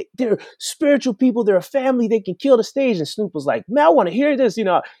 "They're spiritual people. They're a family. They can kill the stage." And Snoop was like, "Man, I want to hear this."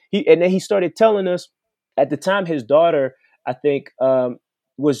 And then he started telling us. At the time, his daughter, I think,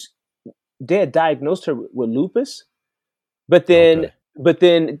 was they had diagnosed her with lupus, but then Okay. but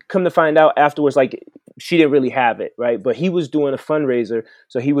then come to find out afterwards, like, she didn't really have it, right? But he was doing a fundraiser,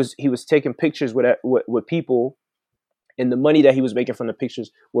 so he was taking pictures with people, and the money that he was making from the pictures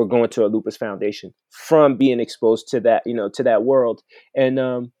were going to a lupus foundation from being exposed to that world.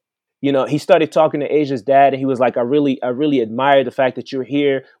 And he started talking to Asia's dad, and he was like, I really admire the fact that you're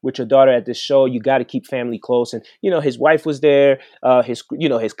here with your daughter at this show. You got to keep family close. And his wife was there, his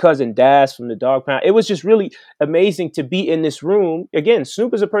cousin Das from the Dog Pound. It was just really amazing to be in this room again.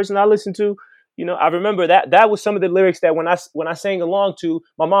 Snoop is a person I listen to. I remember that was some of the lyrics that when I sang along to,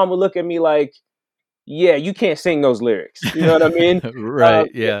 my mom would look at me like, yeah, you can't sing those lyrics. You know what I mean? Um,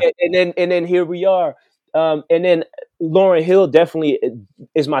 Right. Yeah. and then here we are. And then Lauryn Hill definitely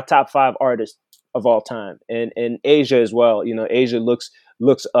is my top 5 artist of all time, and Asia as well. Asia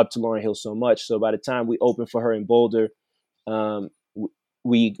looks up to Lauryn Hill so much. So by the time we opened for her in Boulder, um,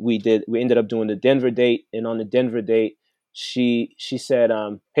 we ended up doing the Denver date, and on the Denver date, she said,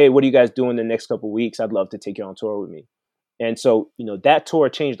 "Hey, what are you guys doing the next couple of weeks? I'd love to take you on tour with me." And so that tour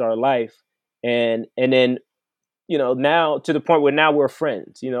changed our life, and then now to the point where now we're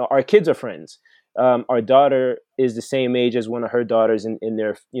friends. Our kids are friends. Our daughter is the same age as one of her daughters in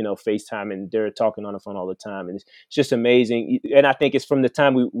their FaceTime, and they're talking on the phone all the time, and it's just amazing. And I think it's from the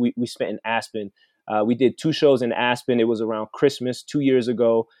time we spent in Aspen. We did 2 shows in Aspen. It was around Christmas 2 years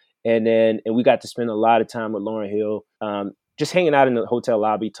ago, and we got to spend a lot of time with Lauryn Hill, just hanging out in the hotel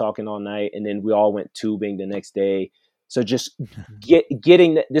lobby talking all night, and then we all went tubing the next day. So just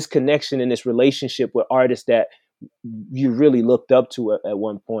getting this connection and this relationship with artists that you really looked up to at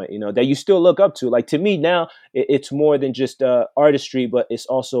one point, that you still look up to. Like, to me now, it's more than just artistry, but it's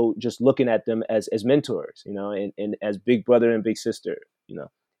also just looking at them as mentors, and as big brother and big sister,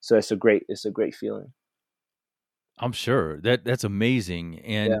 so it's a great feeling. I'm sure that's amazing,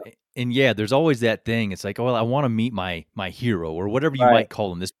 Yeah. and yeah, there's always that thing. It's like, oh, well, I want to meet my hero or whatever you Right. might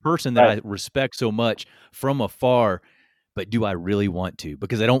call him, this person that Right. I respect so much from afar. But do I really want to?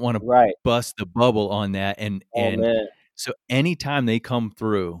 Because I don't want to Right. bust the bubble on that. Oh And man. so anytime they come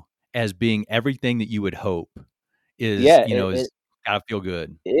through as being everything that you would hope is, Yeah. is gotta feel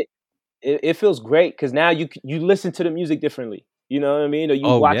good. It, it feels great because now you listen to the music differently. You know what I mean? Or you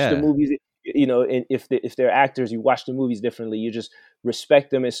Oh watch the yeah. movies. And if they're actors, you watch the movies differently. You just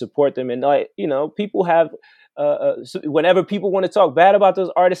respect them and support them. And like people have. So whenever people want to talk bad about those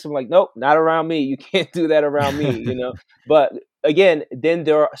artists, I'm like, nope, not around me. You can't do that around me. But again, then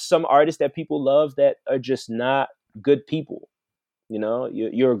there are some artists that people love that are just not good people.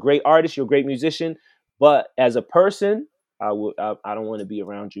 You're a great artist, you're a great musician, but as a person, I don't want to be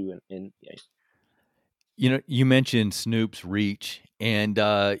around you. And yeah. You mentioned Snoop's reach, and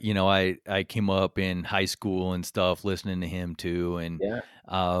I came up in high school and stuff listening to him too, Yeah.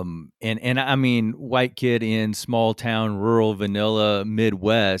 and I mean, white kid in small town, rural, vanilla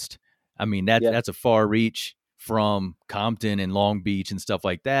Midwest. I mean, that's Yeah. that's a far reach from Compton and Long Beach and stuff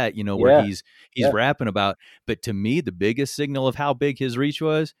like that. Where Yeah. he's Yeah. rapping about. But to me, the biggest signal of how big his reach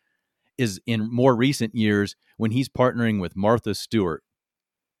was is in more recent years when he's partnering with Martha Stewart,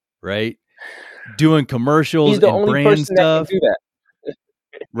 right? Doing commercials He's the and only brand person that can stuff, do that.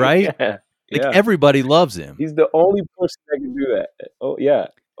 right? Yeah. Like, Yeah. everybody loves him. He's the only person that can do that. Oh yeah.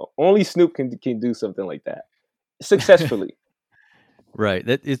 Only Snoop can do something like that successfully. Right,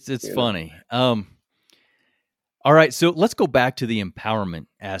 that it's You know. funny. All right, so let's go back to the empowerment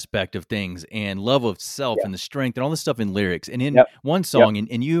aspect of things and love of self Yeah. and the strength and all this stuff in lyrics. And in Yep. one Yep. song,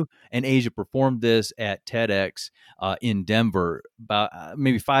 and you and Asia performed this at TEDx in Denver about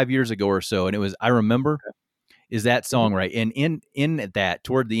maybe 5 years ago or so, and it was "I Remember." Is that Hmm. song right? And in that,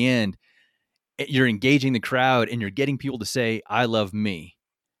 toward the end, you're engaging the crowd and you're getting people to say, "I love me."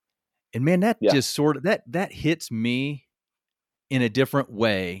 And man, that Yeah. just sort of that hits me in a different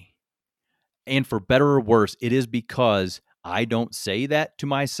way. And for better or worse, it is because I don't say that to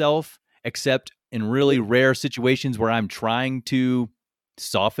myself, except in really rare situations where I'm trying to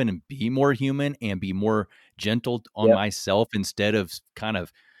soften and be more human and be more gentle on Yep. myself instead of kind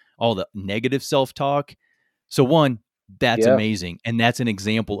of all the negative self talk. So, one, that's Yeah. amazing. And that's an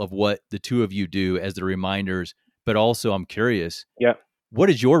example of what the two of you do as the reminders. But also, I'm curious, Yeah. what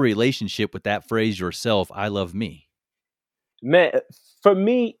is your relationship with that phrase yourself? I love me. Man, for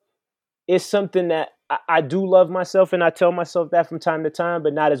me, it's something that I do love myself, and I tell myself that from time to time,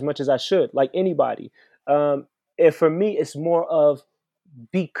 but not as much as I should, like anybody. Um, and for me, it's more of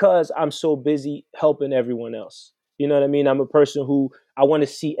because I'm so busy helping everyone else. You know what I mean? I'm a person who I want to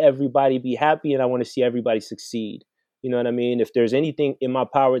see everybody be happy and I want to see everybody succeed. You know what I mean? If there's anything in my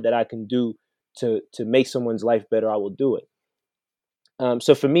power that I can do to make someone's life better, I will do it.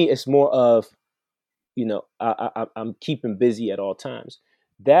 So for me, it's more of I'm keeping busy at all times.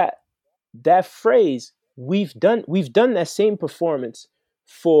 That that phrase we've done that same performance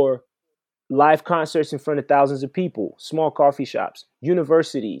for live concerts in front of thousands of people, small coffee shops,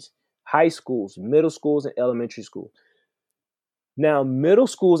 universities, high schools, middle schools, and elementary schools. Now, middle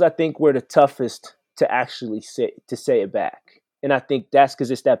schools, I think, were the toughest to actually say it back, and I think that's because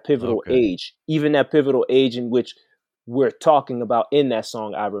it's that pivotal Okay. age, even that pivotal age in which we're talking about in that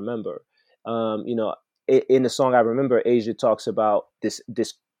song. I remember, in the song I remember, Asia talks about this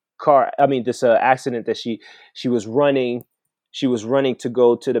car. I mean, this accident that she was running. She was running to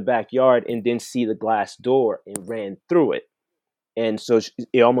go to the backyard and then see the glass door and ran through it. And so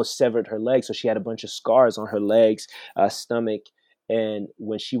it almost severed her leg. So she had a bunch of scars on her legs, stomach. And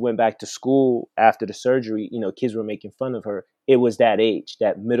when she went back to school after the surgery, kids were making fun of her. It was that age,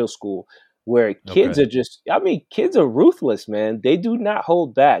 that middle school, where kids Okay. are kids are ruthless, man. They do not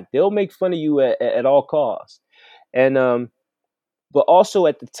hold back. They'll make fun of you at all costs. And, but also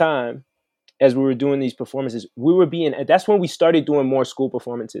at the time, as we were doing these performances, that's when we started doing more school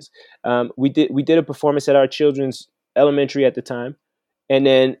performances. We did a performance at our children's elementary at the time, and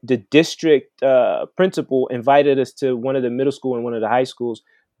then the district principal invited us to one of the middle school and one of the high schools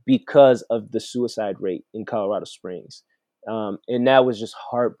because of the suicide rate in Colorado Springs. And that was just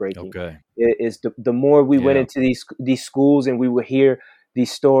heartbreaking. Okay. Is the more we went Yeah. into these schools and we would hear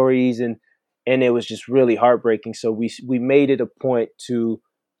these stories, and it was just really heartbreaking. So we made it a point to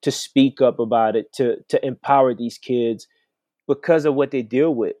speak up about it, to empower these kids because of what they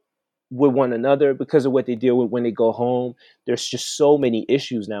deal with. with one another, because of what they deal with when they go home. There's just so many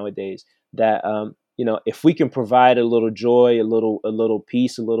issues nowadays that if we can provide a little joy, a little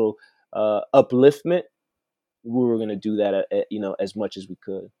peace, a little upliftment, we were going to do that as much as we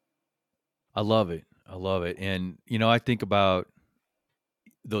could. I love it. I love it. And, I think about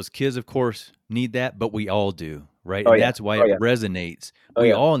those kids, of course, need that, but we all do, right? Oh And yeah. that's why Oh it yeah. resonates. Oh We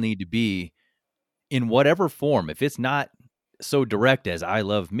yeah. all need to be in whatever form. If it's not so direct as I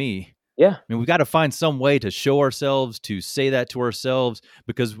love me, Yeah. I mean, we got to find some way to show ourselves, to say that to ourselves,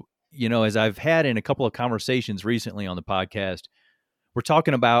 because, as I've had in a couple of conversations recently on the podcast, we're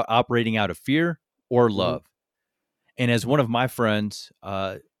talking about operating out of fear or Hmm. love. And as one of my friends,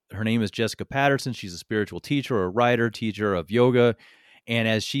 her name is Jessica Patterson. She's a spiritual teacher, a writer, teacher of yoga. And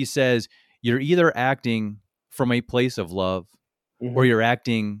as she says, you're either acting from a place of love or Hmm. you're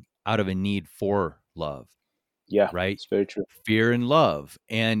acting out of a need for love, Yeah. right? It's very true. Fear and love.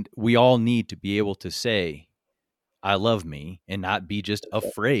 And we all need to be able to say, I love me, and not be just That's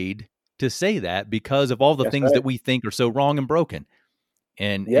right. afraid to say that because of all the That's things right. that we think are so wrong and broken.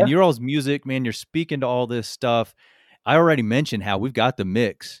 And Yeah. your all's music, man, you're speaking to all this stuff. I already mentioned how we've got the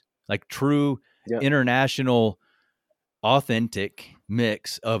mix, like true Yeah. international, authentic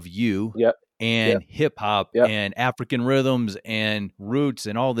mix of you Yep. and Yep. hip hop Yep. and African rhythms and roots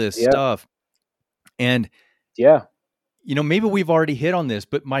and all this Yep. stuff. And Yeah. maybe we've already hit on this,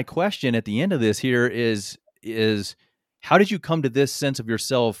 but my question at the end of this here is how did you come to this sense of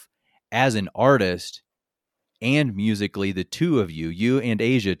yourself as an artist and musically, the two of you and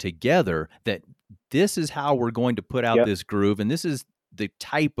Asia together, that this is how we're going to put out Yep. this groove, and this is the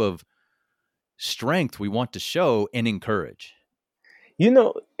type of strength we want to show and encourage? You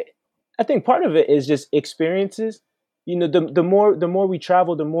know, I think part of it is just experiences. The more we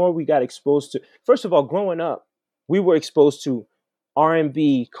travel, the more we got exposed to. First of all, growing up, we were exposed to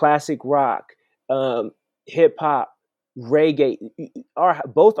R&B, classic rock, hip hop, reggae.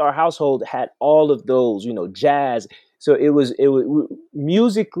 Both our household had all of those. Jazz. So it was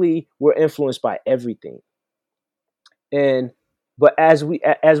musically we're influenced by everything. And but as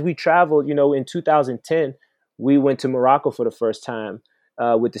we traveled, in 2010, we went to Morocco for the first time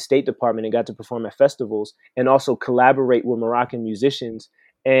with the State Department and got to perform at festivals and also collaborate with Moroccan musicians.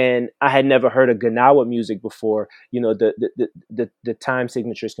 And I had never heard of Ganawa music before. The time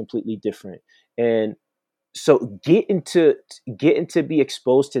signature is completely different, and so getting to be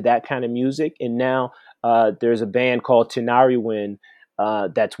exposed to that kind of music. And now there's a band called Tenari,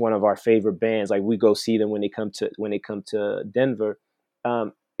 that's one of our favorite bands. Like, we go see them when they come to Denver.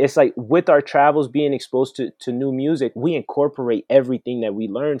 It's like, with our travels, being exposed to new music, we incorporate everything that we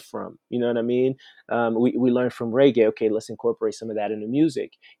learned from. You know what I mean? We learned from reggae. Okay, let's incorporate some of that into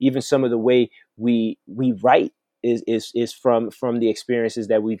music. Even some of the way we write is from the experiences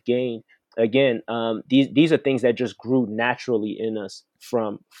that we've gained. Again, these are things that just grew naturally in us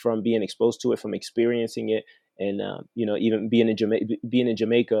from being exposed to it, from experiencing it. And even being in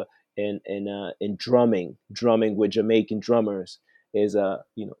Jamaica and drumming with Jamaican drummers is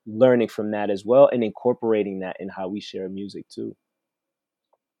learning from that as well, and incorporating that in how we share music too.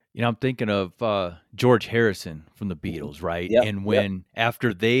 I'm thinking of George Harrison from the Hmm. Beatles, right? Yep. And Yep. when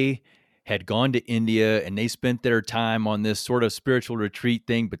after they had gone to India and they spent their time on this sort of spiritual retreat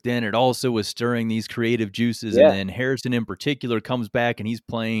thing, but then it also was stirring these creative juices. And Yeah. then Harrison in particular comes back and he's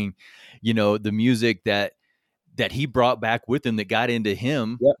playing, the music that he brought back with him that got into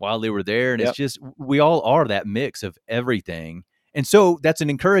him Yep. while they were there. And it's Yep. just, we all are that mix of everything. And so that's an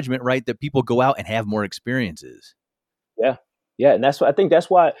encouragement, right? That people go out and have more experiences. Yeah, yeah, and I think that's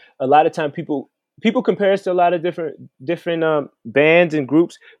why a lot of time people compare us to a lot of different bands and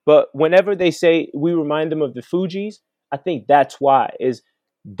groups, but whenever they say we remind them of the Fugees, I think that's why is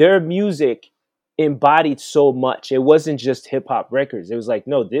their music embodied so much. It wasn't just hip hop records. It was like,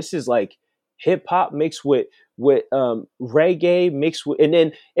 no, this is like hip hop mixed with reggae mixed with, and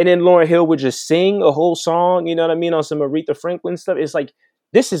then Lauren Hill would just sing a whole song. You know what I mean, on some Aretha Franklin stuff. It's like,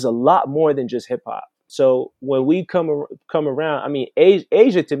 this is a lot more than just hip hop. So when we come around, I mean,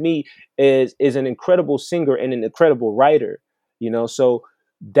 Asia to me is an incredible singer and an incredible writer. So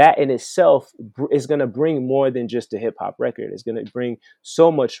that in itself is going to bring more than just a hip hop record. It's going to bring so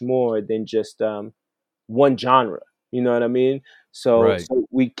much more than just one genre. You know what I mean? So Right. so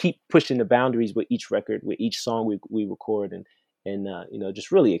we keep pushing the boundaries with each record, with each song we record, and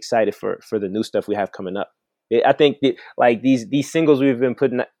just really excited for the new stuff we have coming up. I think that, like, these singles we've been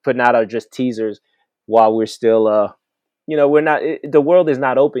putting out are just teasers, while we're still we're not the world is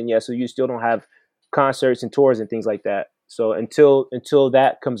not open yet, so you still don't have concerts and tours and things like that. So until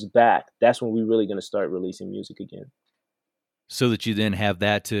that comes back, that's when we're really going to start releasing music again. So that you then have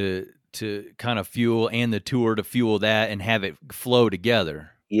that to kind of fuel and the tour to fuel that and have it flow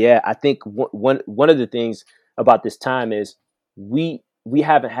together. Yeah, I think one of the things about this time is we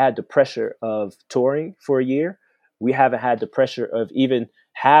haven't had the pressure of touring for a year. We haven't had the pressure of even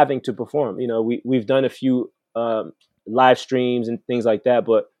having to perform. You know, we've done a few live streams and things like that,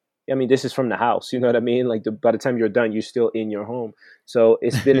 but I mean, this is from the house. You know what I mean? Like by the time you're done, you're still in your home. So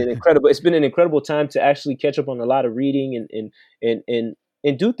it's been an incredible time to actually catch up on a lot of reading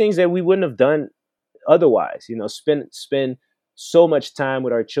and do things that we wouldn't have done otherwise. You know, spend so much time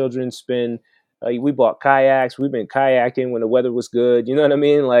with our children. We bought kayaks. We've been kayaking when the weather was good. You know what I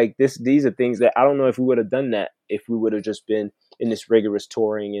mean? Like these are things that I don't know if we would have done that if we would have just been in this rigorous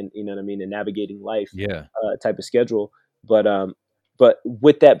touring and you know what I mean and navigating life Yeah. type of schedule. But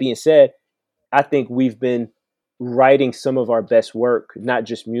with that being said, I think we've been writing some of our best work, not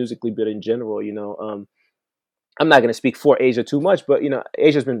just musically, but in general. I'm not going to speak for Asia too much, but you know,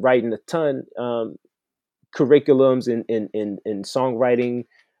 Asia's been writing a ton. Curriculums in songwriting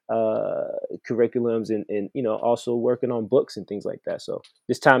curriculums and you know also working on books and things like that. So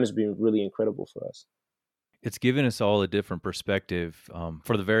this time has been really incredible for us. It's given us all a different perspective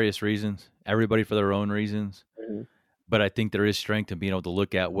for the various reasons, everybody for their own reasons. Mm-hmm. But I think there is strength in being able to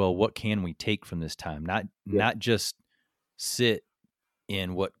look at, well, what can we take from this time? Yeah, Not just sit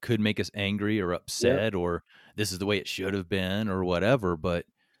in what could make us angry or yeah, upset or this is the way it should have been or whatever. But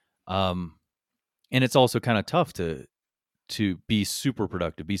and it's also kind of tough to be super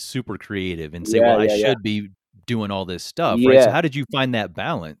productive, be super creative and say, well, yeah, I yeah, yeah, should be doing all this stuff, right? So yeah. how did you find that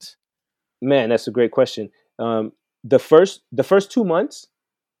balance? Man, that's a great question. The first 2 months,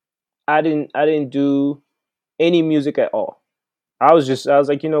 I didn't do any music at all. I was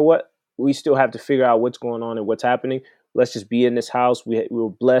like, you know what? We still have to figure out what's going on and what's happening. Let's just be in this house. We were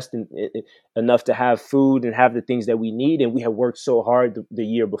blessed enough to have food and have the things that we need, and we had worked so hard the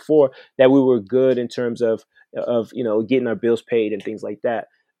year before that we were good in terms of you know getting our bills paid and things like that.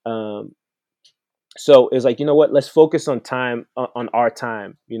 Um, so it's like you know what? Let's focus on time on our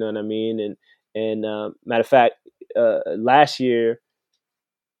time. You know what I mean? And matter of fact, last year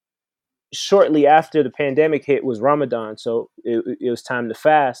shortly after the pandemic hit was Ramadan, so it was time to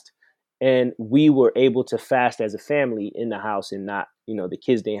fast, and we were able to fast as a family in the house, and not you know the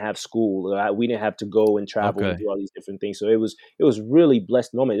kids didn't have school, we didn't have to go and travel and Okay. do all these different things. So it was really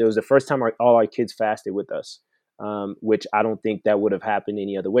blessed moment. It was the first time all our kids fasted with us, which I don't think that would have happened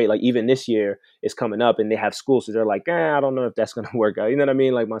any other way. Like even this year is coming up, and they have school, so they're like, I don't know if that's going to work out. You know what I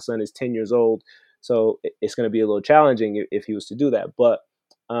mean? Like my son is 10 years old, so it's going to be a little challenging if he was to do that, but.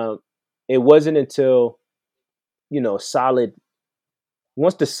 Um, it wasn't until you know solid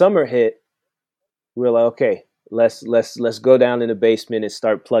once the summer hit we were like okay let's go down in the basement and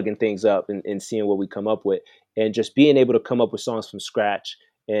start plugging things up and seeing what we come up with and just being able to come up with songs from scratch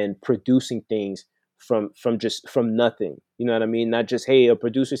and producing things from nothing, you know what I mean, not just hey a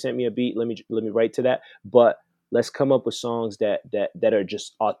producer sent me a beat, let me write to that, but let's come up with songs that are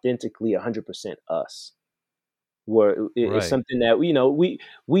just authentically 100% us, where it's Right. something that you know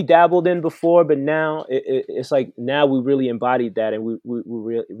we dabbled in before, but now it's like now we really embodied that, and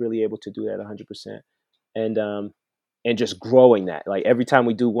we're really able to do that 100%, and just growing that. Like every time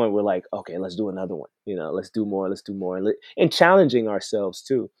we do one, we're like, okay, let's do another one. You know, let's do more, and challenging ourselves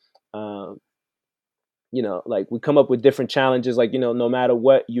too. Um, you know, like we come up with different challenges. Like you know, no matter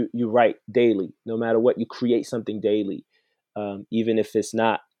what you write daily, no matter what you create something daily, even if it's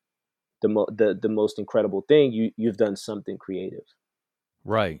not the most incredible thing, you've done something creative.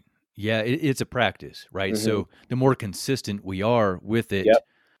 Right. Yeah, it's a practice, right? Hmm. So the more consistent we are with it, Yep.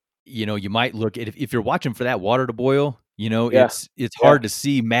 you might look at if you're watching for that water to boil, Yeah. it's Yeah. hard to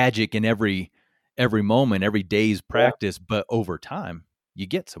see magic in every moment, every day's Yeah. practice, but over time, you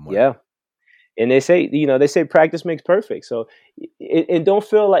get somewhere. Yeah. And they say practice makes perfect. So and don't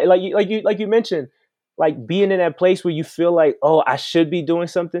feel like you mentioned, like being in that place where you feel like, oh, I should be doing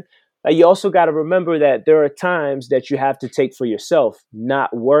something. Like you also got to remember that there are times that you have to take for yourself,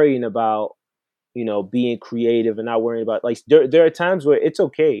 not worrying about being creative and not worrying about, like, there are times where it's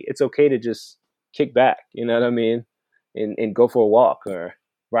okay to just kick back, you know what I mean, and go for a walk or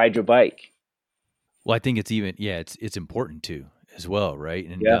ride your bike. Well, I think it's even it's important too as well, right?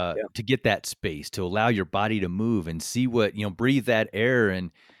 And Yeah, yeah. to get that space to allow your body to move and see what, breathe that air.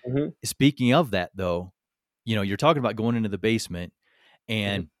 And Hmm. speaking of that though, you're talking about going into the basement Hmm.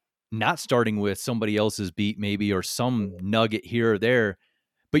 and not starting with somebody else's beat maybe or some Hmm. nugget here or there,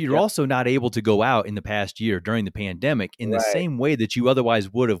 but you're Yep. also not able to go out in the past year during the pandemic in the Right. same way that you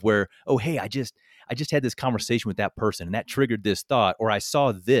otherwise would have, where, oh, hey, I just had this conversation with that person and that triggered this thought, or I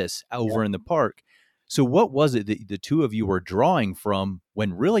saw this Yep. over in the park. So what was it that the two of you were drawing from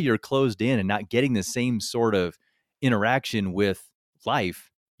when really you're closed in and not getting the same sort of interaction with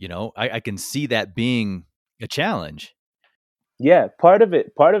life? I can see that being a challenge. Yeah, part of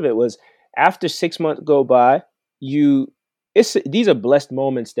it was after 6 months go by, you it's these are blessed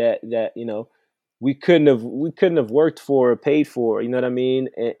moments that we couldn't have worked for or paid for, you know what I mean?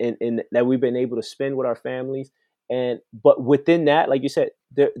 And that we've been able to spend with our families. And but within that, like you said,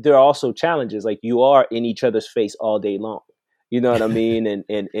 there are also challenges. Like you are in each other's face all day long. You know what I mean?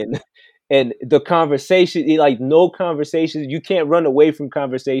 And the conversation, like no conversations, you can't run away from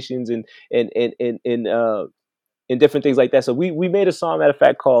conversations and different things like that. So we made a song, matter of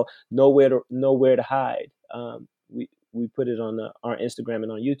fact, called "Nowhere to Hide." We put it on our Instagram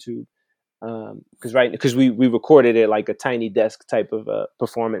and on YouTube because we recorded it like a tiny desk type of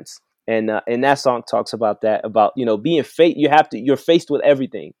performance, and that song talks about that, about being you're faced with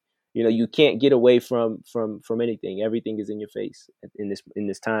everything. You can't get away from anything. Everything is in your face in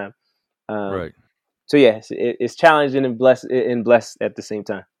this time. Um, Right. so yeah, it's challenging and blessed at the same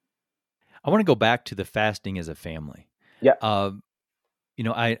time. I want to go back to the fasting as a family. Yeah. Uh,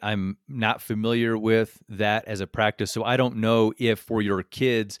 I'm not familiar with that as a practice, so I don't know if for your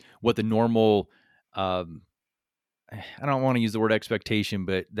kids what the normal, um, I don't want to use the word expectation,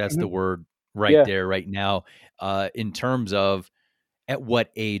 but that's the Mhm. word right Yeah. there, right now, in terms of at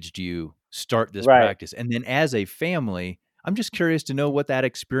what age do you start this Right. practice? And then as a family, I'm just curious to know what that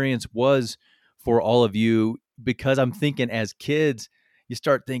experience was for all of you, because I'm thinking as kids, you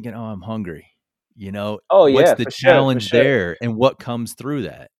start thinking, oh, I'm hungry. Oh What's yeah, the for sure, for challenge sure. there and what comes through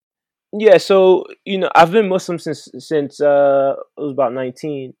that? Yeah, so I've been Muslim since I was about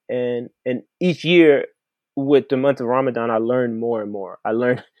 19, and each year with the month of Ramadan, I learned more and more. I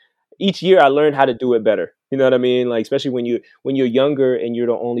learned each year I learned how to do it better. You know what I mean? Like especially when you're younger and you're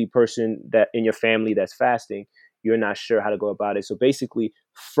the only person that in your family that's fasting, you're not sure how to go about it. So basically,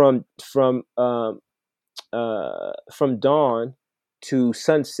 from dawn to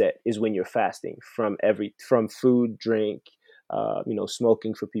sunset is when you're fasting from food, drink,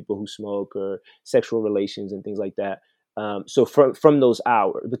 smoking for people who smoke, or sexual relations and things like that. So from those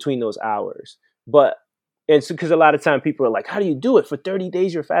hours, between those hours, but and so because a lot of time people are like, how do you do it for 30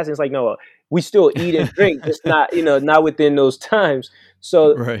 days? You're fasting. It's like, no, we still eat and drink, just not within those times.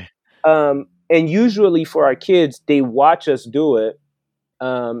 So Right. and usually for our kids, they watch us do it,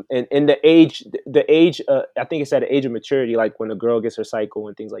 and the age, I think it's at the age of maturity, like when a girl gets her cycle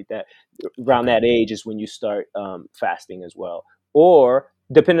and things like that. Around Okay. that age is when you start fasting as well, or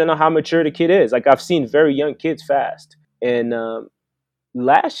depending on how mature the kid is. Like I've seen very young kids fast, and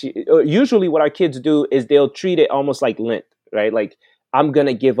last year, usually what our kids do is they'll treat it almost like Lent, right? Like I'm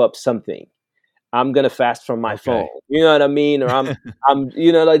gonna give up something. I'm gonna fast from my phone. Okay. You know what I mean? Or I'm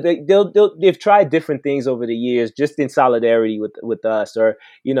like they've tried different things over the years just in solidarity with us. Or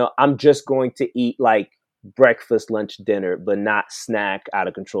I'm just going to eat like breakfast, lunch, dinner, but not snack out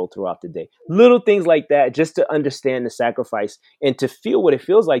of control throughout the day. Little things like that, just to understand the sacrifice and to feel what it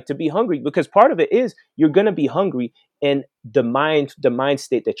feels like to be hungry. Because part of it is you're gonna be hungry, and the mind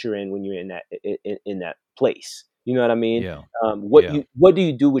state that you're in when you're in that place. You know what I mean? Yeah. What Yeah. what do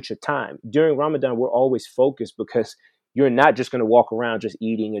you do with your time during Ramadan? We're always focused because you're not just going to walk around just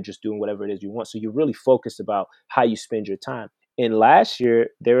eating and just doing whatever it is you want. So you're really focused about how you spend your time. And last year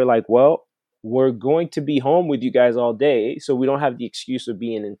they were like, well, we're going to be home with you guys all day, so we don't have the excuse of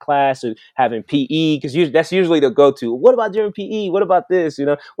being in class or having PE, because that's usually the go-to. What about during PE? What about this?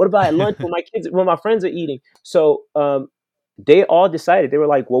 What about at lunch when my friends are eating? So they all decided, they were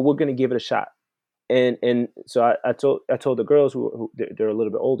like, well, we're going to give it a shot. And so I told the girls who they're a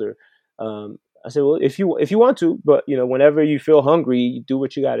little bit older. I said, well, if you want to, but whenever you feel hungry, you do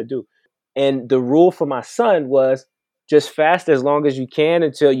what you got to do. And the rule for my son was just fast as long as you can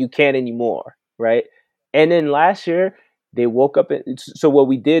until you can't anymore, right? And then last year they woke up. So what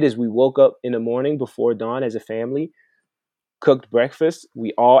we did is we woke up in the morning before dawn as a family, cooked breakfast,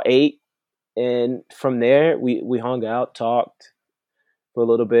 we all ate, and from there we hung out, talked for a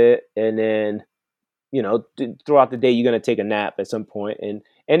little bit, and then throughout the day you're going to take a nap at some point, and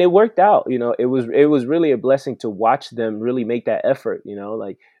it worked out. It was really a blessing to watch them really make that effort,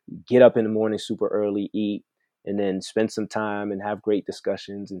 like get up in the morning super early, eat, and then spend some time and have great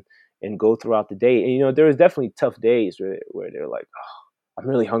discussions, and go throughout the day. And there was definitely tough days where they're like, oh, I'm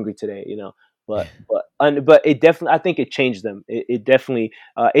really hungry today, but it definitely, I think it changed them. It definitely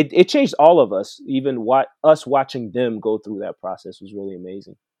it changed all of us. Even what us watching them go through that process was really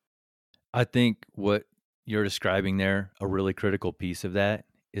amazing. I think what you're describing there, a really critical piece of that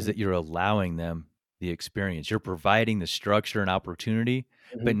is Mhm. that you're allowing them the experience. You're providing the structure and opportunity,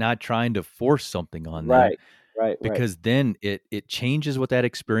 Hmm. but not trying to force something on them, Right, right, right. because then it changes what that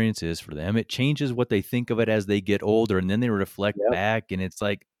experience is for them. It changes what they think of it as they get older, and then they reflect Yep, back, and it's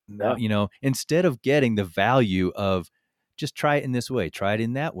like, no, yep, instead of getting the value of just try it in this way, try it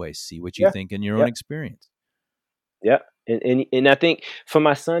in that way, see what you yeah, think in your own yep, experience. yep. And I think for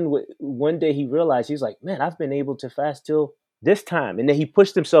my son, one day he realized, he's like, man, I've been able to fast till this time, and then he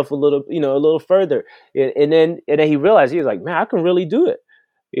pushed himself a little, a little further, and then he realized, he was like, man, I can really do it.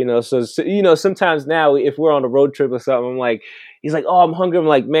 So sometimes now if we're on a road trip or something, I'm like, he's like, oh, I'm hungry. I'm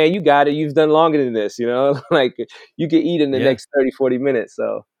like, man, you got it. You've done longer than this, like you can eat in the Yeah, next 30, 40 minutes.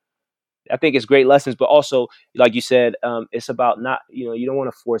 So I think it's great lessons, but also, like you said, it's about not, you don't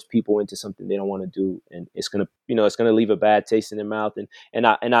want to force people into something they don't want to do, and it's gonna leave a bad taste in their mouth. And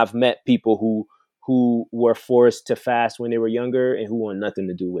I've met people who were forced to fast when they were younger and who want nothing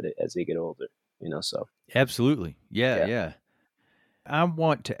to do with it as they get older. So absolutely. Yeah, yeah. yeah. I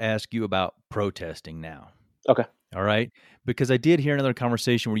want to ask you about protesting now. Okay. All right. Because I did hear another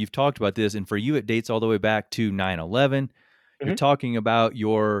conversation where you've talked about this, and for you, it dates all the way back to 9/11. You're Hmm. talking about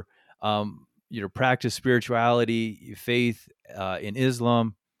your practice, spirituality, your faith in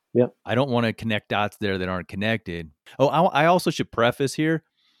Islam. Yep. I don't want to connect dots there that aren't connected. Oh, I also should preface here,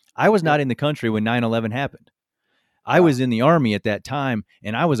 I was Yep. not in the country when 9/11 happened. I Wow. was in the army at that time,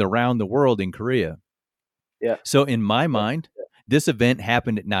 and I was around the world in Korea. Yeah. So in my Yeah. mind, this event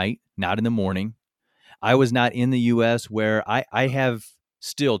happened at night, not in the morning. I was not in the US, where I have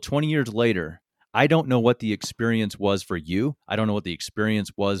still 20 years later, I don't know what the experience was for you. I don't know what the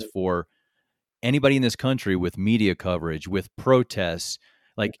experience was for anybody in this country with media coverage, with protests.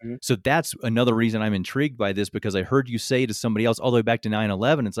 Like, Hmm. so that's another reason I'm intrigued by this, because I heard you say to somebody else all the way back to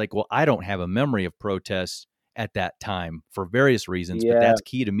 9/11, it's like, well, I don't have a memory of protests at that time for various reasons, but Yeah. that's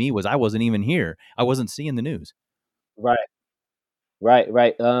key to me was I wasn't even here. I wasn't seeing the news. Right. Right.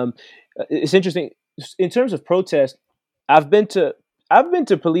 Right. It's interesting in terms of protest. I've been to I've been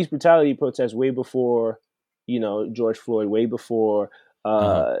to police brutality protests way before, George Floyd, way before Uh-huh.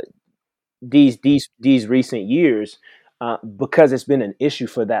 uh, these recent years, because it's been an issue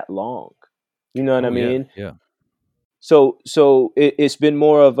for that long. You know what I Oh yeah, mean? yeah. So it's been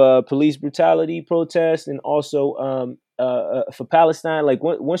more of a police brutality protest, and also for Palestine. Like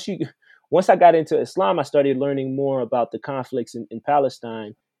once I got into Islam, I started learning more about the conflicts in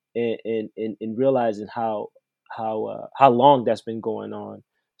Palestine, and realizing how long that's been going on.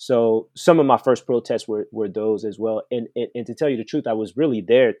 So some of my first protests were those as well. And to tell you the truth, I was really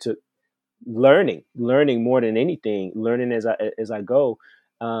there to learning more than anything, learning as I go.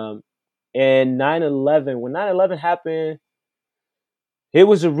 Um, and 9/11, when 9/11 happened, it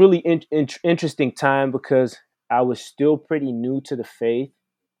was a really interesting time because I was still pretty new to the faith,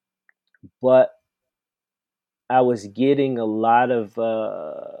 but I was getting a lot of,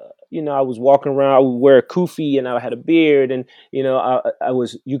 I was walking around, I would wear a kufi and I had a beard, and,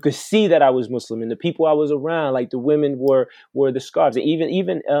 you could see that I was Muslim, and the people I was around, like the women wore the scarves. And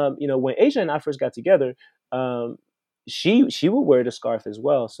even, when Asia and I first got together, um, she would wear the scarf as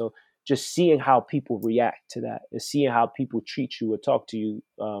well. So just seeing how people react to that, and seeing how people treat you or talk to you,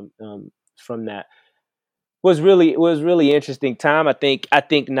 from that was really interesting time. I think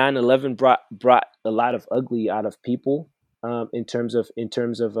 9/11 brought a lot of ugly out of people, in terms of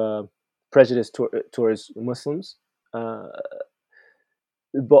prejudice towards Muslims, uh,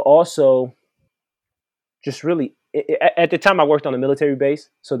 but also just really at the time I worked on a military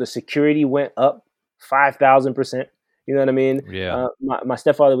base, so the security went up 5,000%. You know what I mean? Yeah. My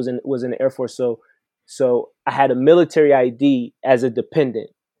stepfather was in the Air Force, so I had a military ID as a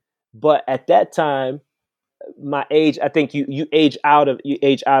dependent, but at that time my age, I think you age out of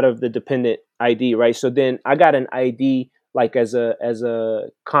the dependent ID, right? So then I got an ID like as a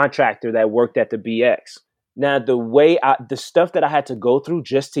contractor that worked at the BX. Now the stuff that I had to go through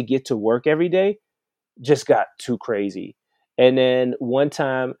just to get to work every day just got too crazy. And then one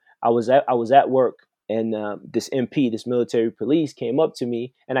time I was at work, and this MP, this military police, came up to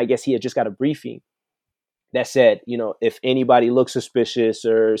me, and I guess he had just got a briefing that said, if anybody looks suspicious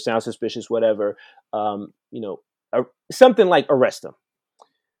or sounds suspicious, whatever, um, you know, something like arrest them.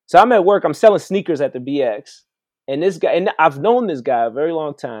 So I'm at work, I'm selling sneakers at the BX, and this guy, and I've known this guy a very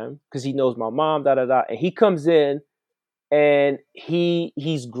long time because he knows my mom, da da da, and he comes in and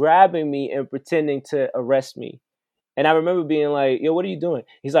he's grabbing me and pretending to arrest me. And I remember being like, "Yo, what are you doing?"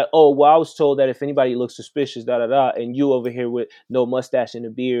 He's like, "Oh, well, I was told that if anybody looks suspicious, da da da, and you over here with no mustache and a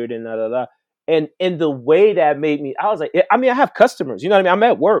beard and da da da." And the way that made me, I was like, I mean, I have customers, you know what I mean? I'm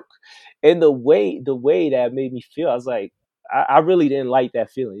at work, and the way that made me feel, I was like, I really didn't like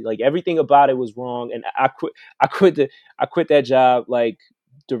that feeling. Like everything about it was wrong, and I quit that job like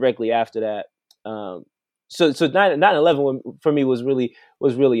directly after that. So 9/11 for me was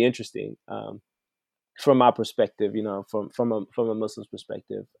really interesting, from my perspective, from a Muslim's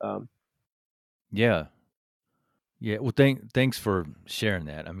perspective. Yeah. Yeah. Well, thanks for sharing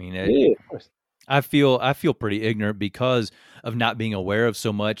that. I mean, Yeah, of course. I feel pretty ignorant because of not being aware of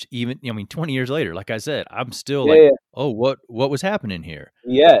so much. Even, I mean, 20 years later, like I said, I'm still like, Yeah, oh, what was happening here?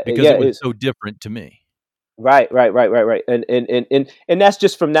 yeah, Because yeah. it was It's so different to me. right. And that's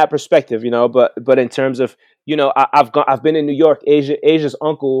just from that perspective, But in terms of, I've been in New York. Asia's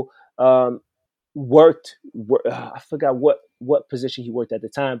uncle I forgot what position he worked at the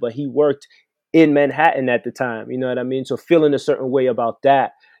time, but he worked in Manhattan at the time. You know what I mean? So feeling a certain way about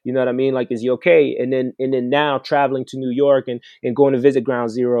that. You know what I mean? Like, is he okay? And then now traveling to New York and going to visit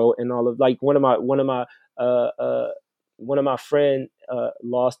Ground Zero and all of, like, uh, uh, one of my friend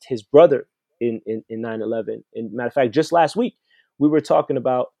lost his brother in 9/11. And matter of fact, just last week we were talking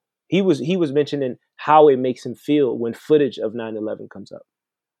about, he was mentioning how it makes him feel when footage of 9/11 comes up.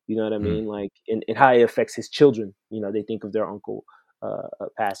 You know what I Mm, mean? Like, and how it affects his children. They think of their uncle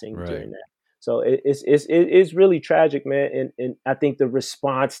passing right. during that. So it's really tragic, man. And I think the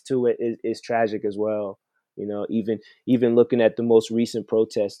response to it is tragic as well. Even looking at the most recent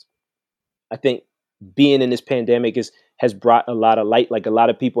protest, I think being in this pandemic has brought a lot of light. Like, a lot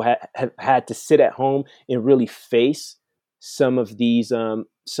of people have had to sit at home and really face some of this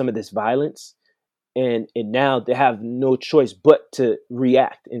violence, and now they have no choice but to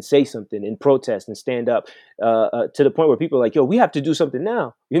react and say something and protest and stand up, to the point where people are like, yo, we have to do something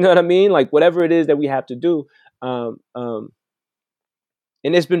now. You know what I mean? Like, whatever it is that we have to do. Um, um,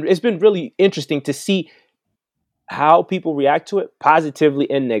 and it's been really interesting to see how people react to it, positively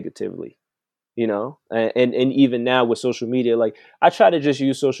and negatively. And even now with social media, like, I try to just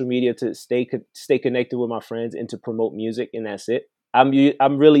use social media to stay connected with my friends and to promote music, and that's it.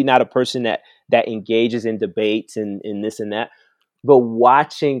 I'm really not a person that engages in debates and this and that, but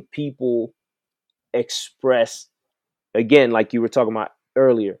watching people express, again, like you were talking about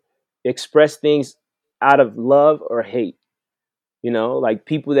earlier, express things out of love or hate. Like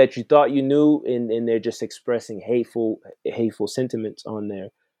people that you thought you knew, and they're just expressing hateful sentiments on there.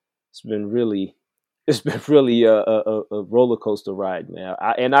 It's been really, a roller coaster ride, man.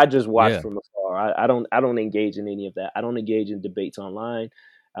 And I just watch Yeah. from afar. I don't engage in any of that. I don't engage in debates online,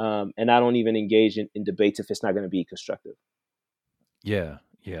 and I don't even engage in debates if it's not going to be constructive. Yeah.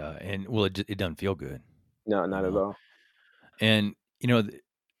 Yeah. And well, it doesn't feel good, No, you not at know? all. And,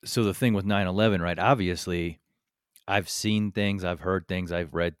 so the thing with 9/11, right? Obviously, I've seen things, I've heard things,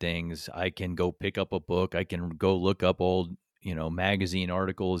 I've read things. I can go pick up a book, I can go look up old, magazine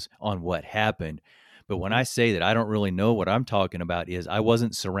articles on what happened. But when Mhm. I say that I don't really know, what I'm talking about is I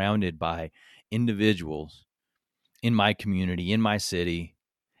wasn't surrounded by individuals in my community, in my city,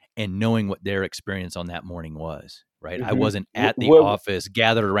 and knowing what their experience on that morning was, right? I Mhm. wasn't at the Where office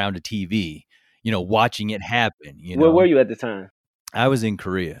gathered around a TV, watching it happen. were you at the time? I was in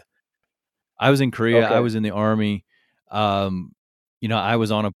Korea. I was in Korea. I Okay. was in the army. Um, I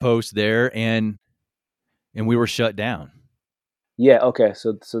was on a post there, and we were shut down. Yeah. Okay.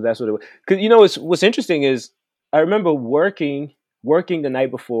 So that's what it was. Because what's interesting is, I remember working the night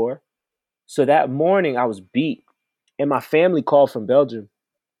before. So that morning I was beat, and my family called from Belgium.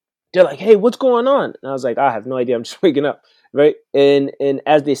 They're like, "Hey, what's going on?" And I was like, "I have no idea. I'm just waking up." Right. And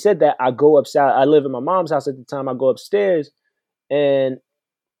as they said that, I go upstairs. I live in my mom's house at the time. I go upstairs, and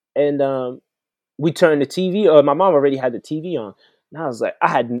and we turned the TV. Or my mom already had the TV on. And I was like,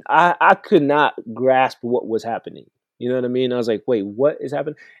 I could not grasp what was happening. You know what I mean? I was like, "Wait, what is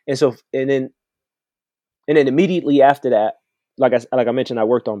happening?" And so, and then immediately after that, like I mentioned, I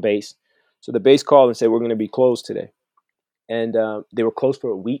worked on base. So the base called and said, "We're going to be closed today," and they were closed for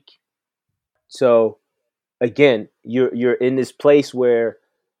a week. So again, you're in this place where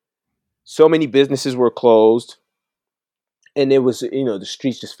so many businesses were closed, and it was, the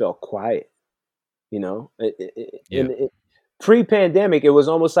streets just felt quiet. Yeah. Pre-pandemic, it was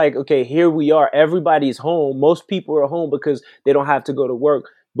almost like, okay, here we are, everybody's home, most people are home because they don't have to go to work,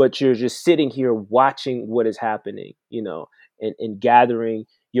 but you're just sitting here watching what is happening, and gathering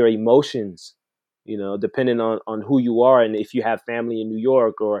your emotions, depending on who you are, and if you have family in New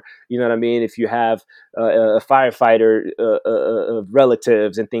York, or you know what I mean, if you have a firefighter,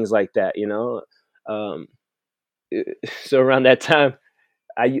 relatives and things like that. um, so around that time,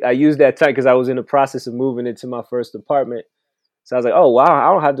 I used that time because I was in the process of moving into my first apartment. So I was like, oh wow,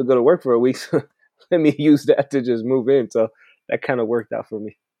 I don't have to go to work for a week. So let me use that to just move in. So that kind of worked out for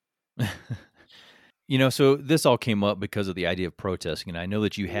me. So this all came up because of the idea of protesting, and I know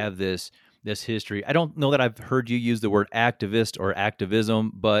that you have this history. I don't know that I've heard you use the word activist or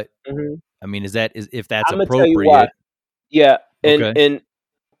activism, but Hmm. I mean, is if that's I'm gonna tell you why. appropriate? Yeah, Okay, and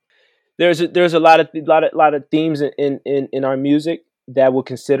there's a lot of themes in our music that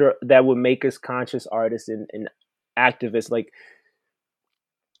would make us conscious artists and activists. Like,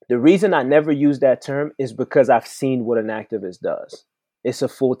 the reason I never use that term is because I've seen what an activist does. It's a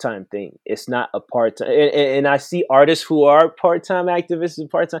full time thing. It's not a part time. And I see artists who are part time activists and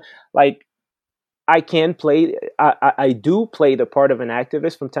part time. Like, I can play. I do play the part of an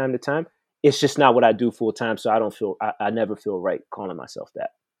activist from time to time. It's just not what I do full time. So I don't feel. I never feel right calling myself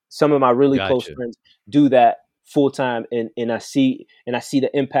that. Some of my really close gotcha. friends do that full time, and I see the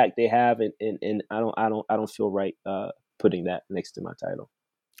impact they have, and I don't feel right putting that next to my title.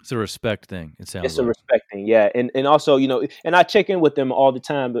 It's a respect thing. It sounds It's a like. respecting, yeah, and also, and I check in with them all the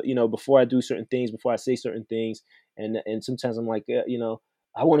time, but before I do certain things, before I say certain things, and sometimes I'm like,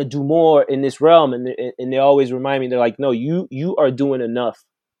 I want to do more in this realm, and they always remind me, they're like, no, you are doing enough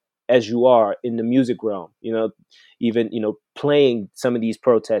as you are in the music realm, even playing some of these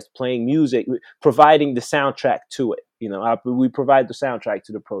protests, playing music, providing the soundtrack to it, we provide the soundtrack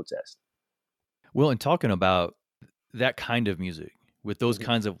to the protest. Well, and talking about that kind of music with those Hmm.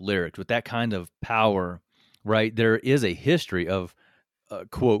 kinds of lyrics, with that kind of power, right? There is a history of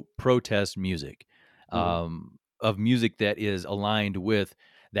quote protest music, Hmm. of music that is aligned with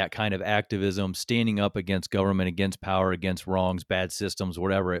that kind of activism, standing up against government, against power, against wrongs, bad systems,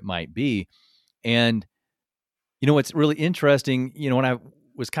 whatever it might be. And what's really interesting, when I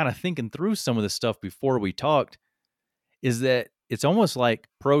was kind of thinking through some of this stuff before we talked, is that it's almost like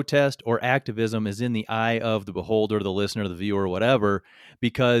protest or activism is in the eye of the beholder, the listener, the viewer, whatever,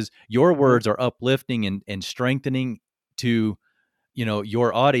 because your Hmm. words are uplifting and strengthening to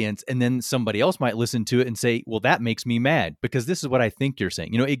your audience, and then somebody else might listen to it and say, well, that makes me mad because this is what I think you're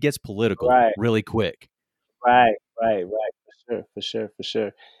saying. It gets political Right. really quick. Right. For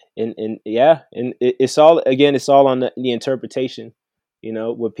sure. And yeah, and it's all, again, it's all on the interpretation,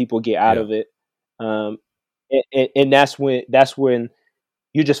 what people get out Yeah. of it. Um, and that's when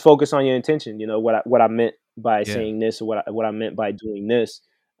you just focus on your intention. What I meant by Yeah. saying this, or what I meant by doing this,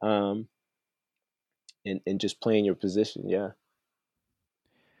 um, and just playing your position. Yeah,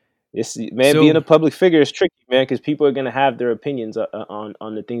 it's, man, being So, a public figure is tricky, man, because people are gonna have their opinions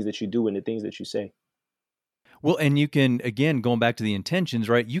on the things that you do and the things that you say. well, and you can, again, going back to the intentions,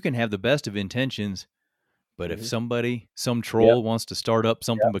 right? You can have the best of intentions, but if Hmm. some Yep. troll wants to start up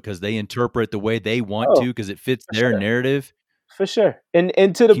something Yep. because they interpret the way they want Oh, to, because it fits for their sure. narrative, For sure. And to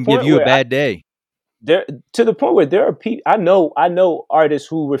it the can give point you a where bad day. there to the point where there are people, I know artists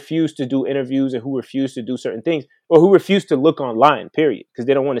who refuse to do interviews, and who refuse to do certain things, or who refuse to look online, period, because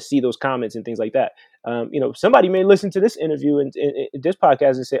they don't want to see those comments and things like that. Somebody may listen to this interview and this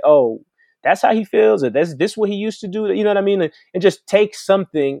podcast and say, oh, that's how he feels, or that's this what he used to do, you know what I mean, and just take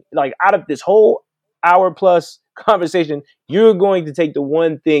something like out of this whole hour plus conversation. You're going to take the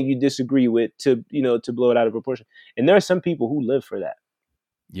one thing you disagree with to blow it out of proportion. And there are some people who live for that.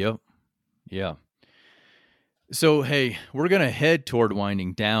 Yep. Yeah. So, hey, we're going to head toward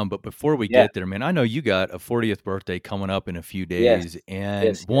winding down, but before we Yeah. get there, man, I know you got a 40th birthday coming up in a few Yes. days. And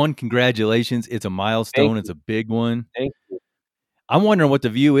Yes. one, congratulations. It's a Thank milestone, it's you. a big one. Thank you. I'm wondering what the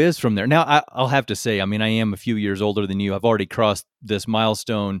view is from there. Now, I'll have to say, I mean, I am a few years older than you. I've already crossed this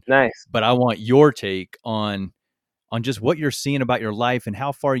milestone, Nice. but I want your take on just what you're seeing about your life and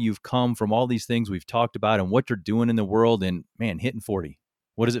how far you've come from all these things we've talked about and what you're doing in the world and man, hitting 40.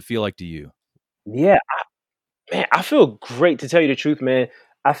 What does it feel like to you? Yeah, man, I feel great, to tell you the truth, man.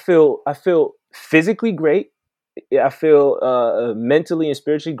 I feel physically great. I feel mentally and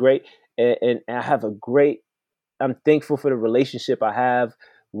spiritually great, and I have a great. I'm thankful for the relationship I have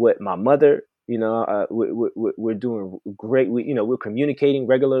with my mother. We're doing great. We're communicating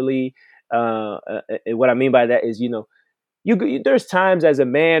regularly. And what I mean by that is, there's times as a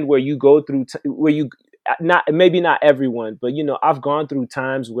man where you go through where you, not, maybe not everyone, but I've gone through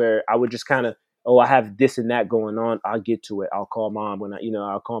times where I would just kind of, oh, I have this and that going on, I'll get to it, I'll call mom when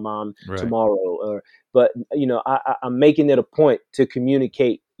I'll call mom Right. tomorrow, or but I'm making it a point to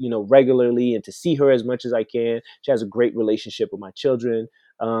communicate regularly, and to see her as much as I can. She has a great relationship with my children.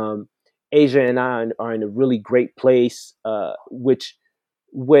 um Asia and I are in a really great place, which,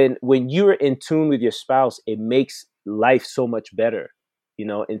 when you're in tune with your spouse, it makes life so much better,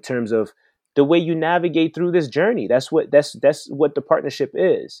 in terms of the way you navigate through this journey. That's what the partnership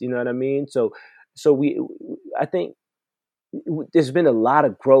is, you know what I mean? So we I think there's been a lot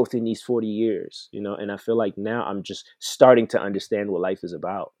of growth in these 40 years, and I feel like now I'm just starting to understand what life is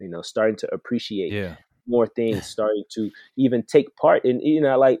about, starting to appreciate Yeah. more things, starting to even take part in,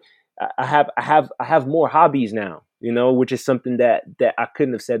 like I have more hobbies now, which is something that I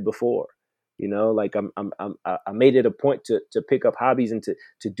couldn't have said before. Like I made it a point to pick up hobbies and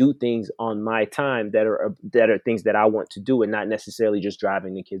to do things on my time that are things that I want to do, and not necessarily just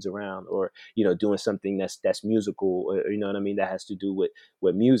driving the kids around, or doing something that's musical, or, you know what I mean, that has to do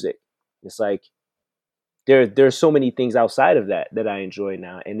with music. It's like there's so many things outside of that I enjoy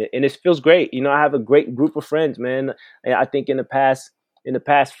now, and it feels great. I have a great group of friends, man. And I think in the past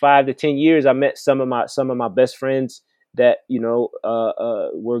 5 to 10 years, I met some of my best friends that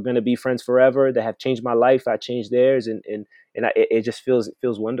were going to be friends forever. That have changed my life. I changed theirs, and it just feels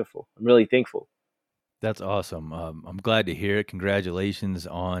wonderful. I'm really thankful. That's awesome. I'm glad to hear it. Congratulations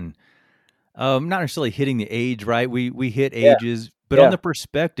on not necessarily hitting the age, right? We hit Yeah, ages, but on yeah. the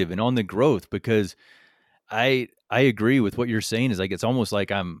perspective and on the growth, because I agree with what you're saying. Is like it's almost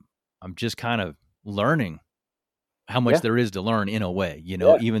like I'm just kind of learning how much Yeah, there is to learn in a way,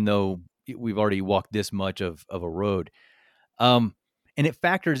 yeah. even though we've already walked this much of a road. Um, and it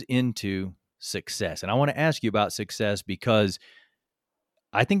factors into success. And I want to ask you about success because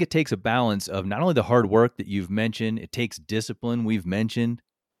I think it takes a balance of not only the hard work that you've mentioned, it takes discipline we've mentioned,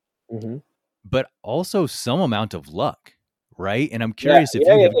 Hmm. but also some amount of luck, right? And I'm Yeah, curious if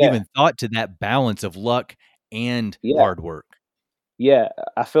yeah, you yeah, have yeah, given thought to that balance of luck and yeah, hard work. yeah.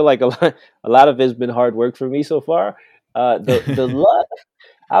 I feel like a lot of it's been hard work for me so far. The luck,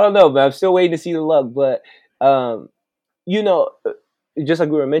 I don't know, but I'm still waiting to see the luck. But um, you know, uh, just like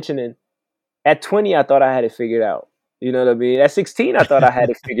we were mentioning, at 20, I thought I had it figured out. You know what I mean? At 16, I thought I had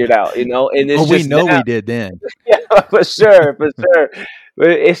it figured out. And it's Well, we just know now. we did then. Yeah, for sure, for sure.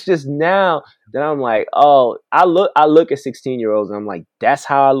 But it's just now that I'm like, oh, I look at 16-year-olds and I'm like, that's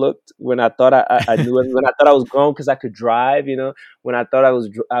how I looked when I thought I knew it. When I thought I was grown because I could drive. When I thought I was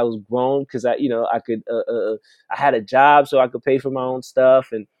grown because I could I had a job so I could pay for my own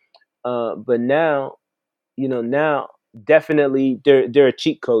stuff. And but now definitely there are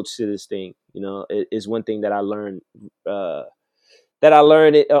cheat codes to this thing. It is one thing that I learned. Uh, that I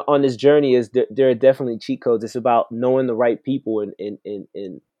learned on this journey is there are definitely cheat codes. It's about knowing the right people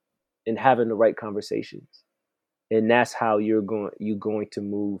and having the right conversations, and that's how you're going to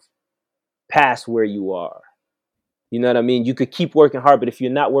move past where you are. You know what I mean? You could keep working hard, but if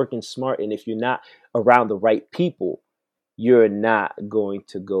you're not working smart and if you're not around the right people, you're not going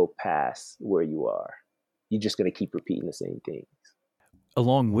to go past where you are. You're just going to keep repeating the same things.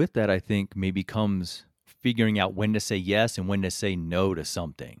 Along with that, I think maybe comes figuring out when to say yes and when to say no to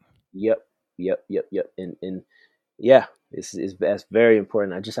something. Yep, yep. And yeah, that's very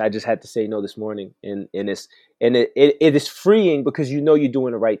important. I just had to say no this morning, and it is freeing because you're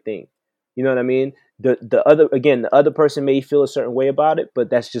doing the right thing. You know what I mean? The other person may feel a certain way about it, but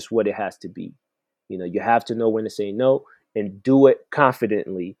that's just what it has to be. You have to know when to say no and do it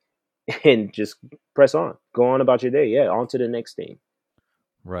confidently, and just press on, go on about your day. Yeah, on to the next thing.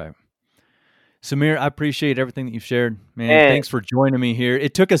 Right. Samir, I appreciate everything that you've shared, man. And Thanks for joining me here.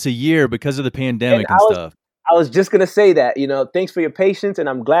 It took us a year because of the and pandemic I and was stuff. I was just gonna say that. Thanks for your patience, and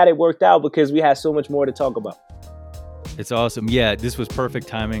I'm glad it worked out because we had so much more to talk about. It's awesome. Yeah, this was perfect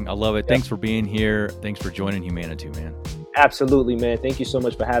timing. I love it. Yeah. Thanks for being here. Thanks for joining Humanity, man. Absolutely, man. Thank you so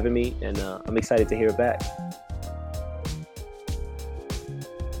much for having me, and I'm excited to hear it back.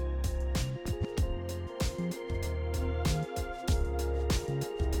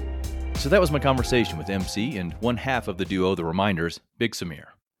 So that was my conversation with MC and one half of the duo, The Reminders, Big Samir.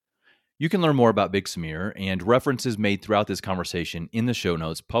 You can learn more about Big Samir and references made throughout this conversation in the show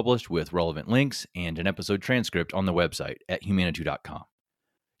notes published with relevant links and an episode transcript on the website at humanity.com.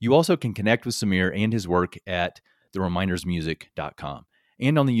 You also can connect with Samir and his work at theremindersmusic.com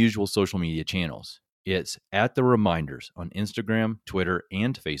and on the usual social media channels. It's at The Reminders on Instagram, Twitter,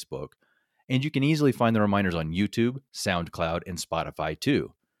 and Facebook. And you can easily find The Reminders on YouTube, SoundCloud, and Spotify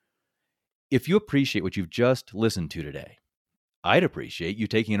too. If you appreciate what you've just listened to today, I'd appreciate you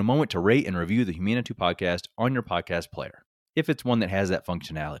taking a moment to rate and review the Humanity Podcast on your podcast player, if it's one that has that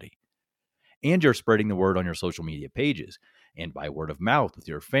functionality. And you're spreading the word on your social media pages and by word of mouth with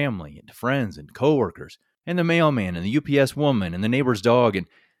your family and friends and coworkers and the mailman and the UPS woman and the neighbor's dog and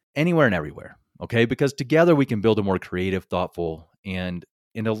anywhere and everywhere, okay? Because together we can build a more creative, thoughtful, and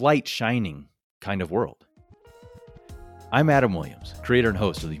in a light shining kind of world. I'm Adam Williams, creator and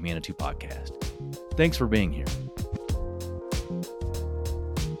host of the Humanity Podcast. Thanks for being here.